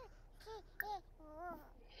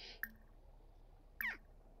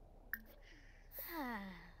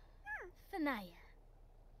 Fanaya.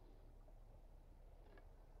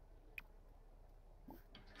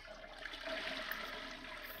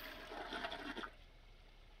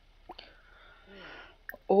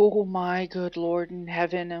 Oh my good Lord in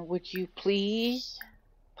heaven, would you please,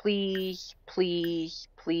 please, please,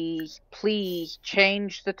 please, please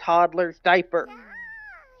change the toddler's diaper?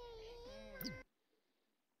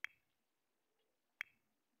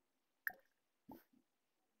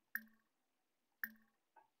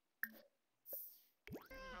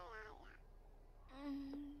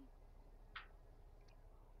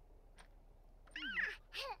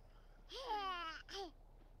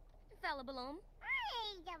 Falabalom.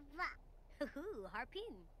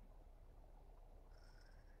 Harpin.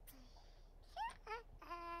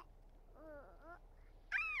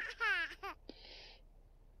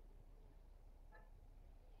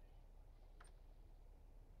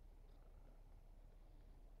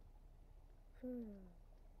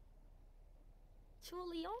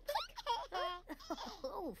 Truly oof.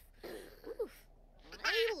 Oof.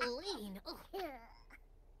 Aileen.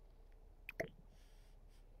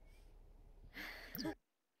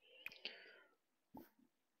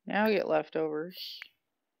 Now get leftovers.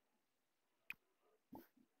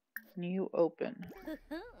 New open.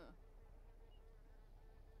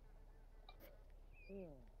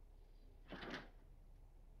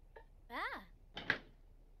 Ah.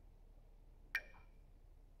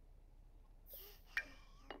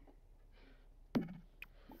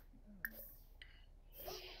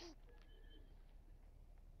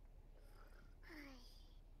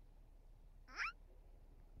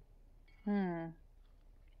 Hmm.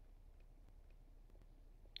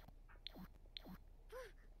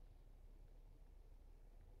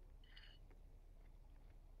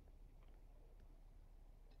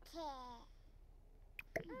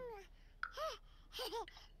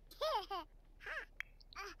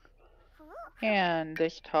 And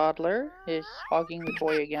this toddler is hogging the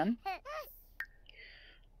toy again.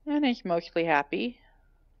 And he's mostly happy.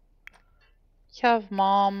 Let's have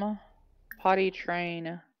Mom potty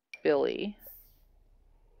train Billy.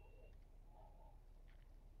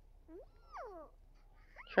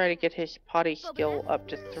 Try to get his potty skill up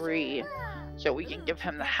to 3 so we can give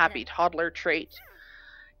him the happy toddler trait.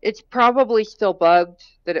 It's probably still bugged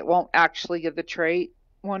that it won't actually give the trait.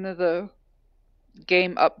 One of the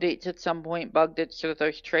game updates at some point bugged it so that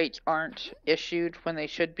those traits aren't issued when they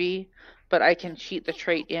should be, but I can cheat the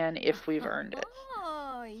trait in if we've earned it.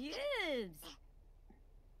 Oh, yes.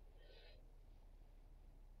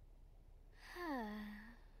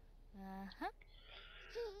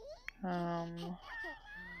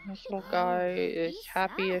 This little guy is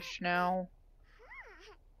happy-ish now.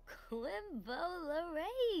 Quimbo la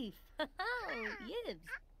Rafe. Oh, yes.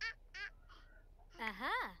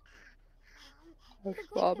 Aha. This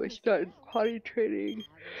mom is done potty training.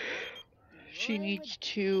 She needs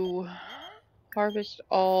to Harvest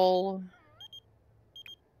all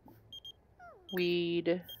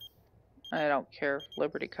weed. I don't care if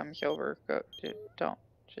Liberty comes over. Go, don't.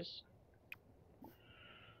 Just.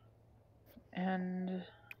 And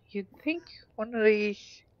you'd think one of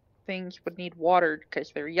these things would need watered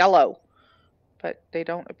because they're yellow. But they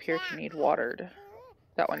don't appear to need watered.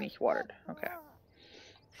 That one needs watered. Okay.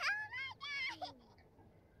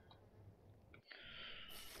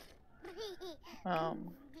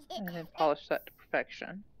 And then polish that to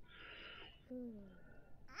perfection.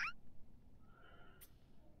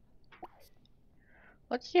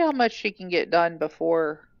 Let's see how much she can get done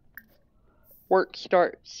before work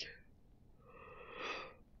starts.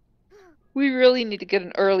 We really need to get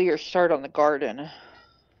an earlier start on the garden.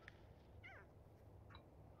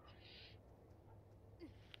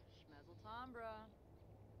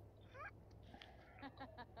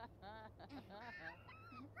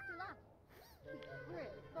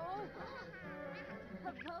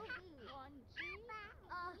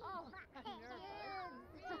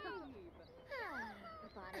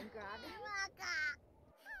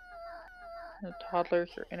 The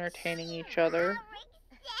toddlers are entertaining each other.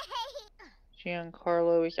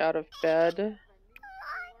 Giancarlo is out of bed.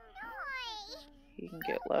 He can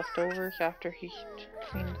get leftovers after he's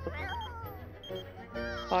cleaned the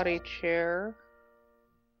potty chair.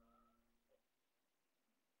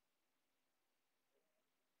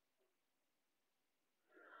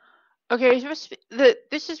 Okay,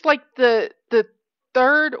 this is like the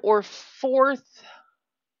third or fourth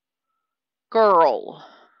girl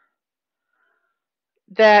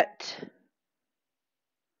that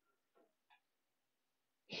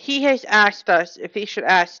he has asked us if he should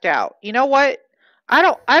ask out. You know what? I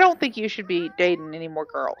don't think you should be dating any more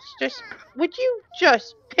girls. Just would you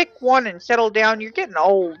just pick one and settle down? You're getting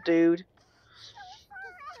old, dude.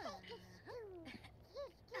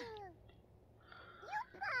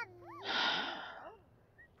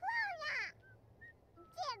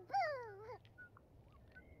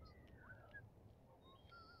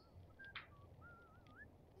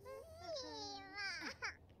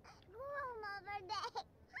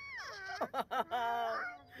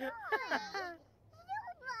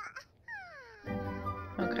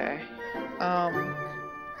 Okay.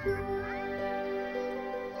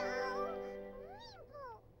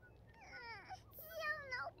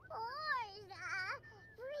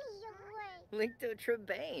 Linkto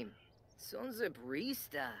Trebane. Sonza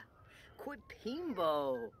Brista. Quit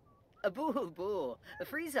Pimbo. Abu Boo.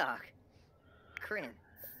 Freezok. Crin.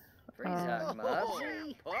 Freezok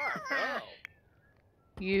Mubsy.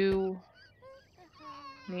 You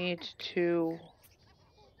need to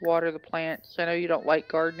water the plants. I know you don't like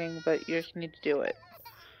gardening, but you just need to do it.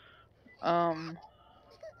 And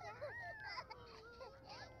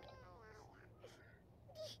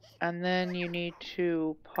then you need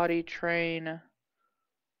to potty train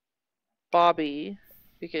Bobby,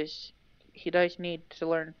 because he does need to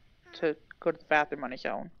learn to go to the bathroom on his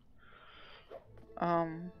own.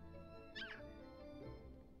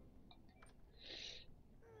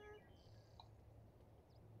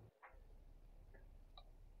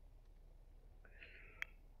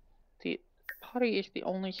 The potty is the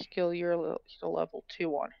only skill you're still level 2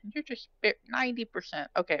 on. You're just 90%.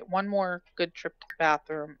 Okay, one more good trip to the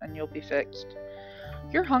bathroom and you'll be fixed.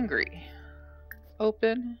 You're hungry.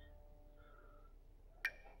 Open.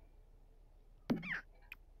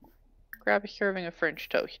 Grab a serving of French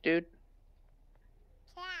toast, dude.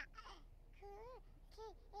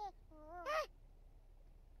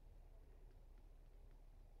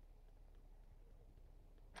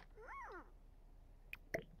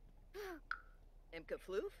 Imka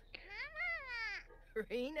Floof?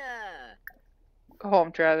 Rena! Go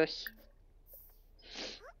home, Travis.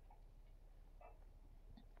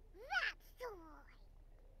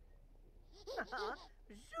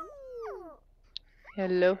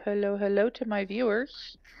 Hello, hello, hello to my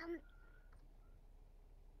viewers.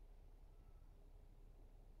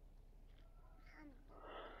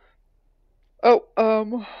 Oh,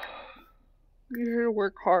 you're here to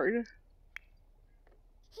work hard.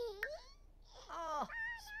 Oh,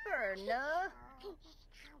 Spurna!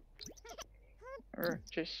 Or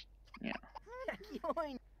just, yeah.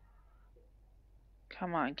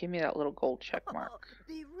 Come on, give me that little gold check mark.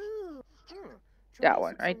 That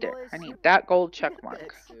one, right there. I need that gold check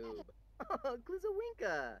mark.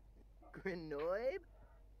 Glizawinka! Grinoib?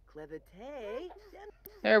 Clevite?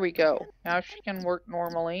 There we go. Now she can work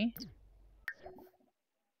normally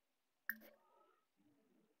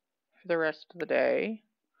for the rest of the day.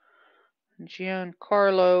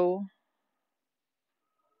 Giancarlo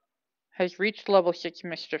has reached level 6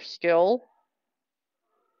 mischief skill.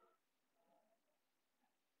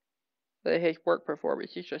 that his work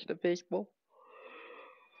performance is just abysmal.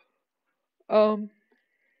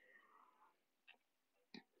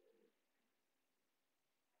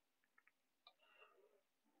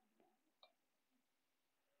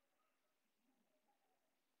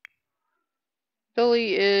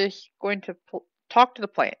 Billy is going to talk to the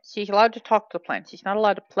plants. He's allowed to talk to the plants. He's not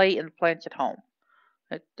allowed to play in the plants at home.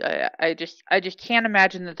 I just can't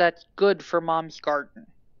imagine that that's good for Mom's garden.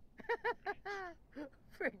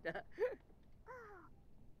 Frida.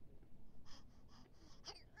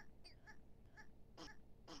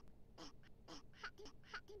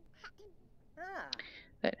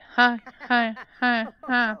 That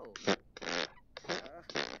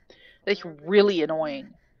It's really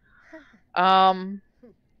annoying. And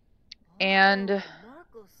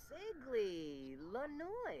Marco Segli,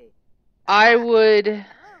 Lanoi. I would Needs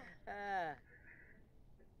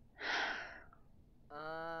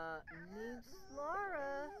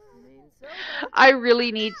Laura. Means soda. I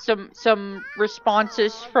really need some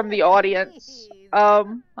responses from the audience.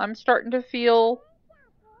 I'm starting to feel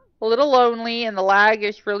a little lonely, and the lag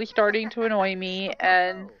is really starting to annoy me,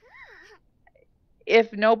 and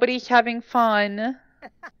if nobody's having fun,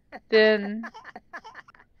 then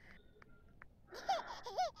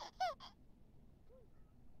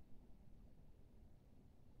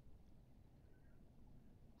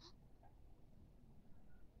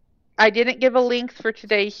I didn't give a link for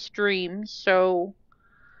today's stream, so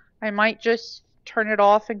I might just turn it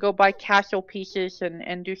off and go buy castle pieces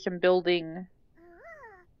and do some building.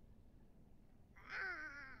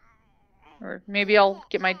 Or maybe I'll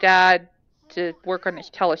get my dad to work on his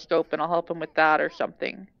telescope and I'll help him with that or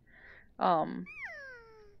something.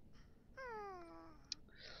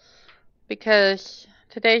 Because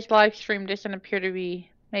today's live stream doesn't appear to be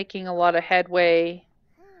making a lot of headway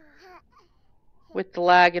with the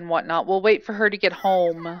lag and whatnot. We'll wait for her to get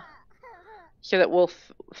home so that we'll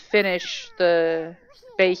finish the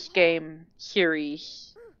base game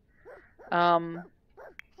series.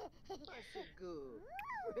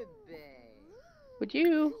 Would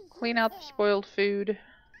you clean out the spoiled food?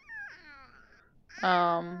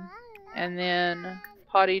 And then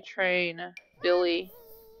potty train Billy.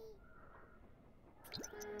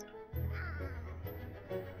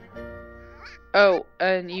 Oh,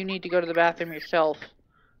 and you need to go to the bathroom yourself.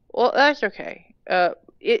 Well, that's okay.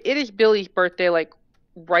 It is Billy's birthday, like,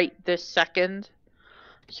 right this second.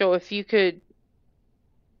 So if you could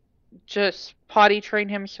just potty train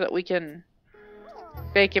him so that we can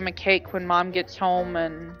bake him a cake when Mom gets home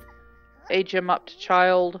and age him up to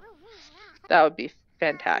child, that would be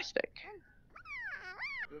fantastic.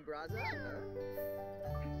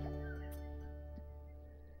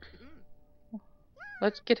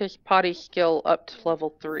 Let's get his potty skill up to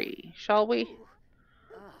level 3, shall we?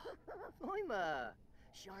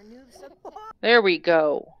 There we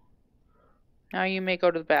go. Now you may go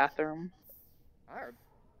to the bathroom.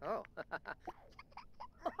 Oh.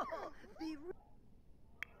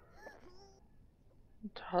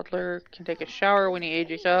 Toddler can take a shower when he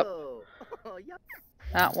ages up.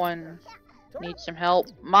 That one needs some help.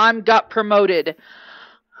 Mom got promoted.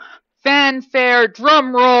 Fanfare,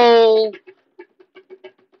 drum roll.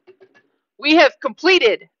 We have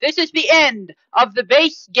completed. This is the end of the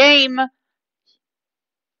base game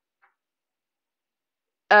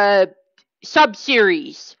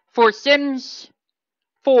sub-series for Sims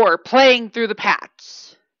 4, Playing Through the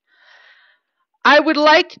Pats. I would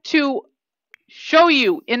like to show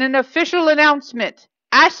you in an official announcement,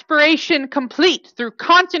 aspiration complete through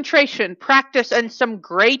concentration, practice, and some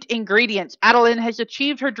great ingredients. Adeline has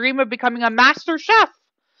achieved her dream of becoming a master chef.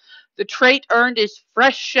 The trait earned is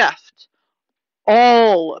fresh chefed.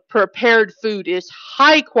 All prepared food is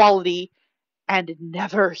high quality and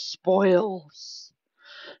never spoils.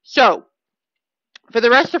 So, for the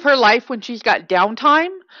rest of her life, when she's got downtime,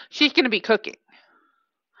 she's going to be cooking.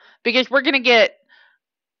 Because we're going to get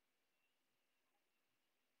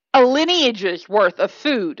a lineage's worth of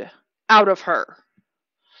food out of her.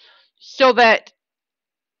 So that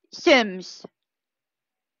Sims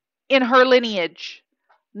in her lineage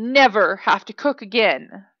never have to cook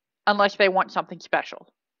again unless they want something special.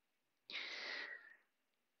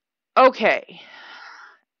 Okay.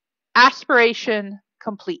 Aspiration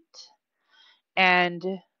complete. And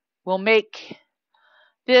we'll make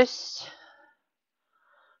this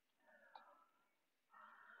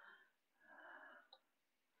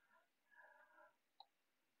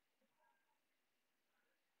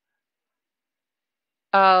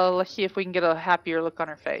let's see if we can get a happier look on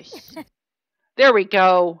her face. There we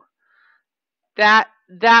go. That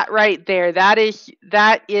right there. That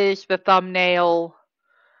is the thumbnail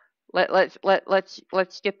Let's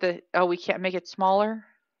get the. Oh, we can't make it smaller.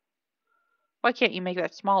 Why can't you make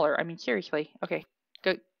that smaller? I mean, seriously. Okay,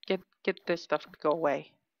 go get this stuff to go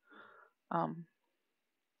away.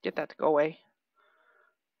 Get that to go away.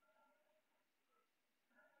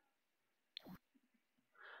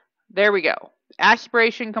 There we go.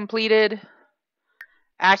 Aspiration completed.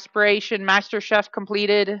 Aspiration Master Chef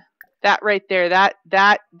completed. That right there.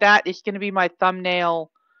 That is going to be my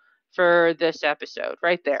thumbnail for this episode.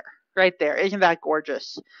 Right there. Right there. Isn't that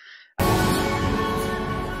gorgeous?